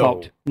driving a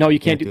boat? No, you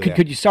can't.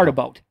 Could you start a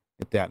boat?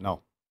 Get that?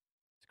 No.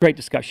 It's a great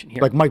discussion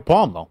here. Like Mike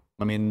Palm, though.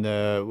 I mean,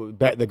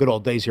 the good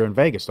old days here in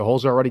Vegas. The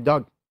holes are already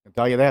dug. I can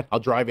tell you that. I'll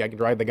drive you. I can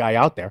drive the guy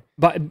out there.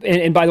 But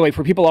and by the way,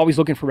 for people always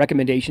looking for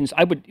recommendations,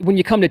 when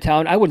you come to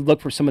town, I would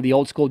look for some of the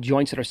old school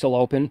joints that are still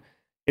open.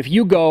 If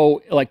you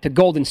go like to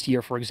Golden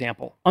Steer, for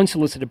example,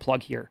 unsolicited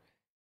plug here,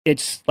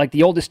 it's like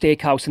the oldest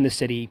steakhouse in the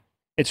city.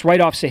 It's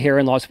right off Sahara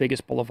and Las Vegas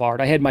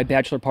Boulevard. I had my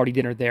bachelor party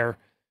dinner there,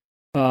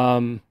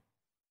 many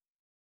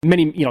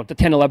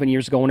 10, 11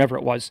 years ago, whenever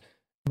it was.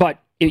 But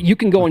you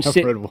can go and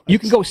sit. You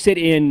can go sit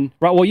in.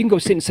 Well, you can go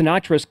sit in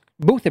Sinatra's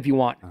booth if you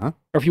want, or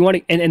if you want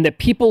to. And the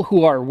people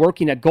who are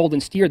working at Golden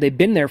Steer, they've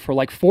been there for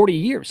like 40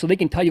 years, so they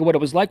can tell you what it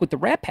was like with the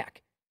Rat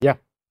Pack. Yeah,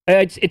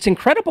 it's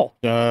incredible.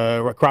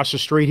 Across the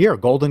street here,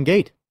 Golden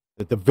Gate,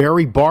 at the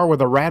very bar where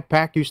the Rat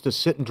Pack used to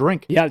sit and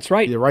drink. Yeah, that's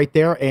right. They're right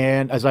there.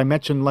 And as I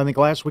mentioned, I think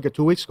last week or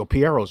 2 weeks ago,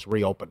 Piero's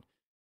reopened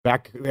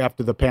back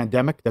after the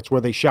pandemic. That's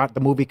where they shot the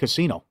movie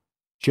Casino.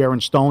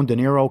 Sharon Stone, De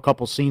Niro, a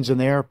couple scenes in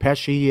there.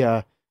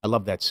 Pesci. I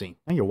love that scene.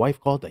 And your wife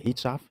called the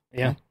heat's off.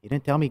 Yeah, you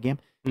didn't tell me again.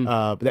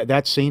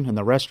 That scene in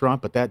the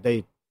restaurant, but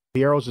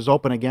Piero's is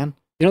open again.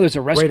 You know, there's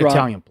a restaurant. Great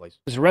Italian place.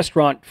 There's a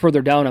restaurant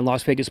further down on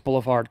Las Vegas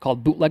Boulevard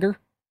called Bootlegger.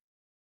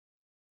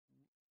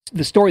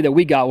 The story that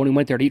we got when we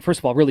went there to eat, first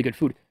of all, really good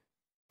food.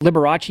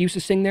 Liberace used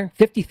to sing there.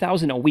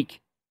 $50,000 a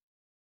week.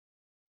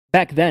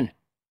 Back then.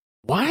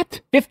 What?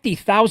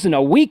 $50,000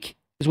 a week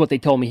is what they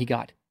told me he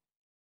got.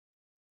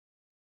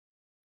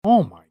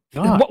 Oh my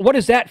God! What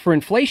is that for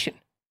inflation?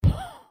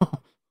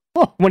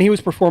 When he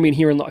was performing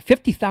here in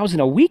 $50,000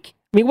 a week.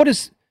 I mean, what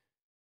is?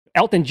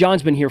 Elton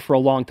John's been here for a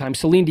long time.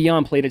 Celine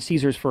Dion played at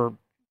Caesars for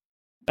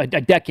a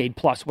decade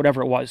plus,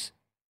 whatever it was.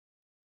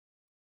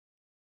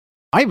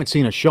 I haven't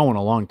seen a show in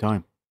a long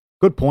time.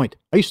 Good point.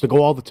 I used to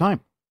go all the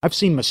time. I've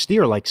seen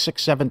Mystere like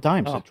 6-7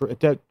 times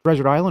at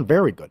Treasure Island.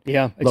 Very good.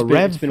 Yeah,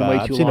 it's been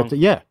way too long.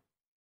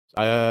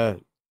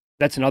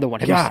 That's another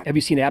one. Have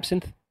you seen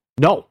Absinthe?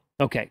 No.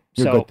 Okay,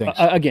 so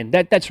again,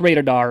 that's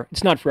rated R.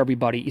 It's not for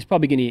everybody. It's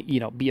probably going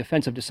to be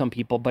offensive to some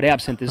people, but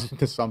Absinthe is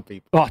to some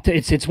people. Oh,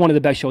 it's one of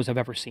the best shows I've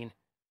ever seen.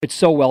 It's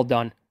so well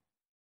done,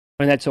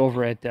 and that's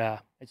over at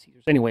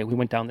Caesars. Anyway, we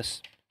went down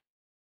this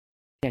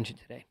tangent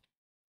today.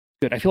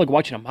 Good. I feel like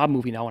watching a mob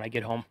movie now when I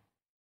get home.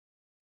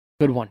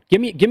 Good one. Give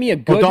me a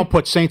good. Well, don't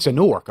put Saints of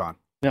Newark on.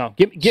 No,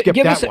 give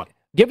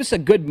us a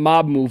good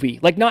mob movie,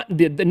 like not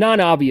the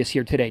non-obvious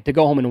here today to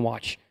go home and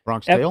watch.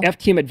 Bronx Tale.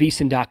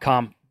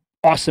 FTM@vsin.com.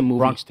 Awesome movie.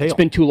 Bronx Tale. It's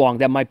been too long.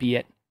 That might be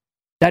it.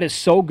 That is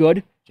so good.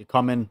 Did you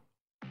come in,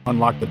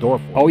 unlock the door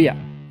for Oh, yeah.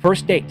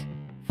 First date.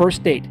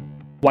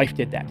 Wife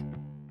did that.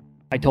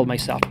 I told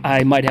myself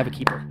I might have a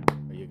keeper.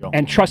 There you go.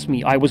 And trust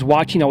me, I was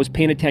watching. I was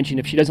paying attention.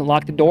 If she doesn't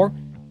lock the door,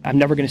 I'm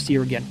never going to see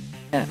her again.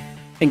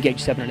 Engaged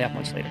 7.5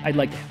 months later. I'd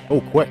like to have that.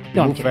 Oh, quick.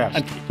 No, Move I'm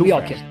kidding. fast. We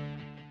all kid.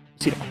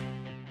 See you tomorrow.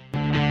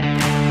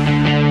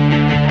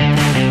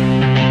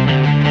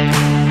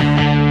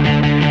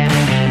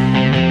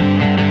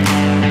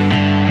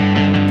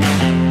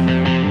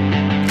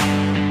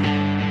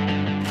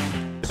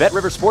 The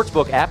BetRivers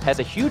Sportsbook app has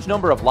a huge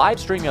number of live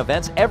streaming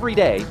events every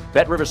day.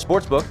 BetRivers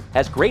Sportsbook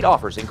has great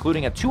offers,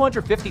 including a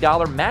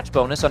 $250 match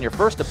bonus on your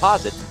first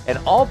deposit, and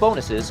all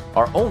bonuses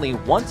are only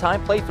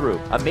one-time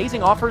playthrough.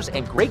 Amazing offers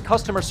and great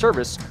customer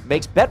service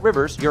makes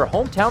BetRivers your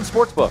hometown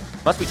sportsbook.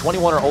 Must be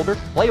 21 or older.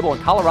 Playable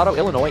in Colorado,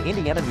 Illinois,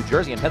 Indiana, New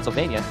Jersey, and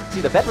Pennsylvania. See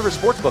the BetRivers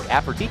Sportsbook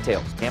app for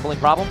details. Gambling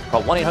problem?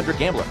 Call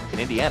 1-800-GAMBLER. In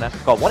Indiana,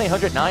 call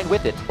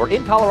 1-800-9-WITH-IT. Or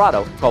in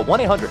Colorado, call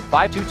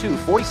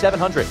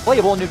 1-800-522-4700.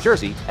 Playable in New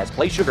Jersey as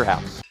Play Sugar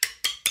House.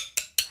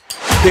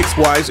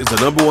 PicksWise is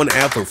the #1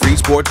 app for free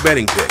sports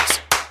betting picks.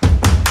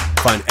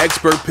 Find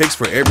expert picks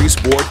for every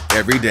sport,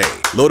 every day.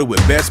 Loaded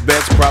with best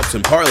bets, props,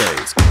 and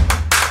parlays.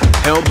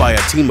 Held by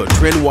a team of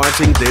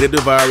trend-watching,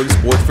 data-devouring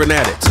sports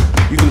fanatics.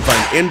 You can find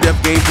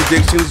in-depth game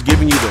predictions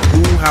giving you the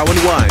who, how, and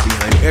why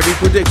behind every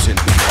prediction,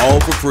 all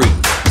for free.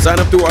 Sign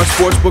up through our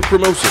sportsbook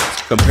promotions,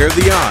 compare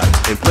the odds,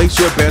 and place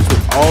your bets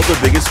with all the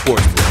biggest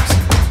sports books.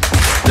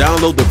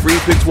 Download the free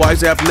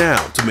PicksWise app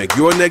now to make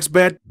your next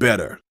bet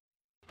better.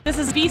 This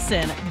is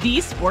VSiN,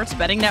 the sports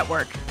betting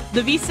network.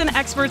 The VSiN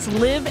experts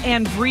live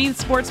and breathe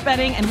sports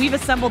betting, and we've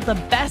assembled the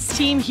best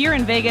team here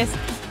in Vegas,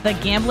 the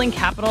gambling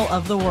capital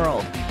of the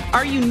world.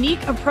 Our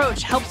unique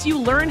approach helps you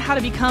learn how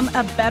to become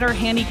a better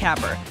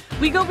handicapper.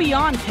 We go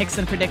beyond picks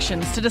and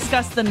predictions to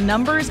discuss the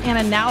numbers and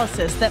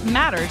analysis that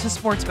matter to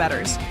sports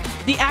bettors.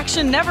 The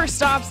action never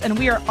stops, and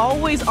we are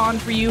always on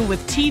for you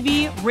with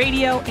TV,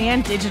 radio,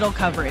 and digital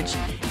coverage.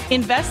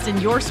 Invest in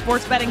your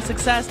sports betting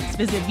success.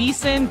 Visit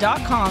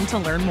vsin.com to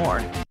learn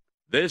more.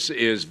 This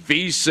is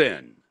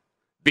VSiN.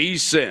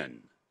 VSiN.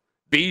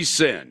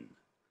 VSiN.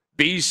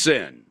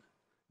 VSiN.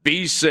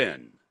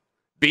 VSiN.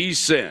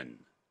 VSiN.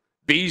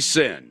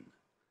 VSiN.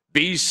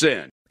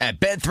 VSiN. At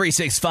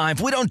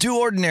Bet365, we don't do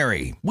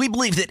ordinary. We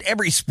believe that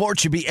every sport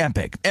should be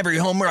epic. Every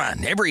home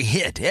run, every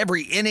hit,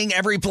 every inning,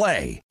 every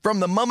play. From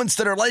the moments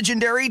that are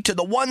legendary to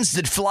the ones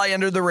that fly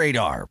under the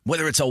radar.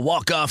 Whether it's a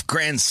walk-off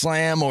grand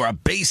slam or a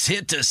base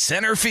hit to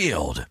center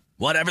field.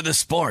 Whatever the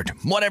sport,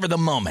 whatever the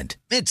moment.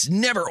 It's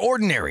never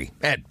ordinary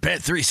at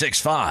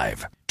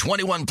Bet365.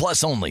 21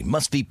 plus only.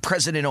 Must be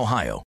present in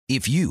Ohio.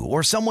 If you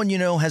or someone you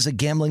know has a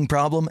gambling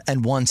problem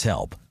and wants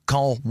help,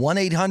 call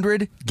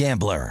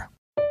 1-800-GAMBLER.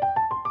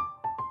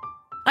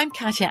 I'm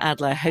Katya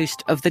Adler,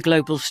 host of The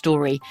Global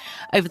Story.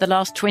 Over the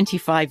last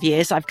 25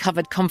 years, I've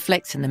covered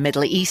conflicts in the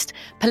Middle East,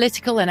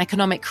 political and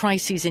economic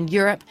crises in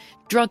Europe,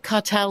 drug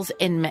cartels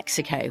in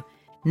Mexico.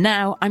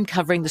 Now I'm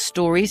covering the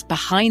stories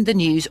behind the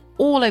news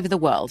all over the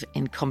world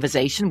in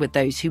conversation with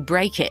those who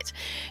break it.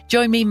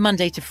 Join me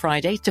Monday to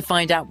Friday to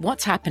find out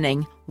what's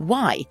happening,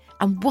 why,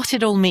 and what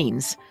it all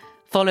means.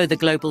 Follow The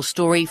Global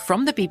Story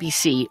from the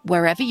BBC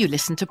wherever you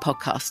listen to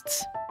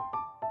podcasts.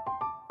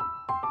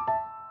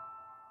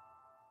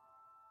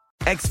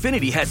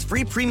 Xfinity has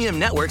free premium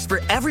networks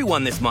for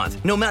everyone this month,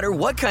 no matter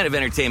what kind of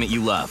entertainment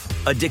you love.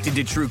 Addicted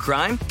to true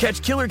crime?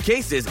 Catch killer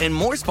cases and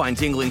more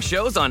spine-tingling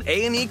shows on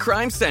A&E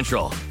Crime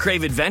Central.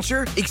 Crave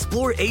adventure?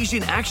 Explore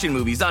Asian action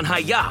movies on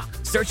Hi-Ya.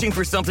 Searching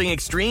for something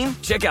extreme?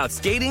 Check out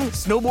skating,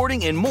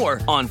 snowboarding, and more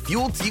on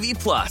Fuel TV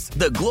Plus,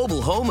 the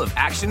global home of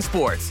action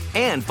sports.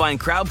 And find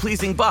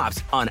crowd-pleasing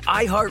bops on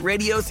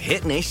iHeartRadio's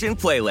Hit Nation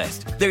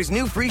playlist. There's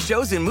new free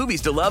shows and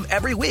movies to love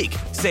every week.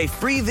 Say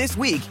free this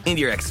week in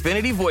your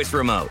Xfinity voice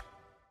remote.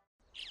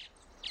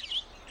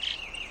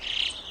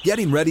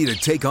 Getting ready to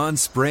take on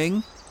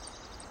spring?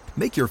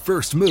 Make your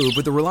first move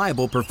with the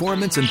reliable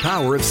performance and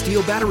power of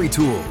Steel battery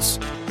tools.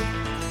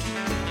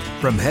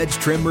 From hedge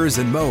trimmers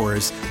and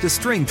mowers to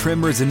string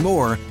trimmers and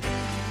more,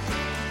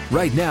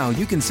 right now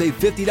you can save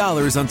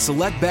 $50 on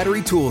select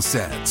battery tool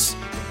sets.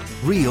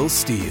 Real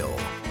Steel.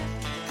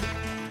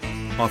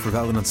 Offer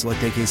valid on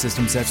select AK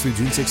system sets through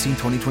June 16,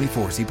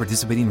 2024. See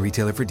participating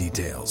retailer for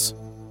details.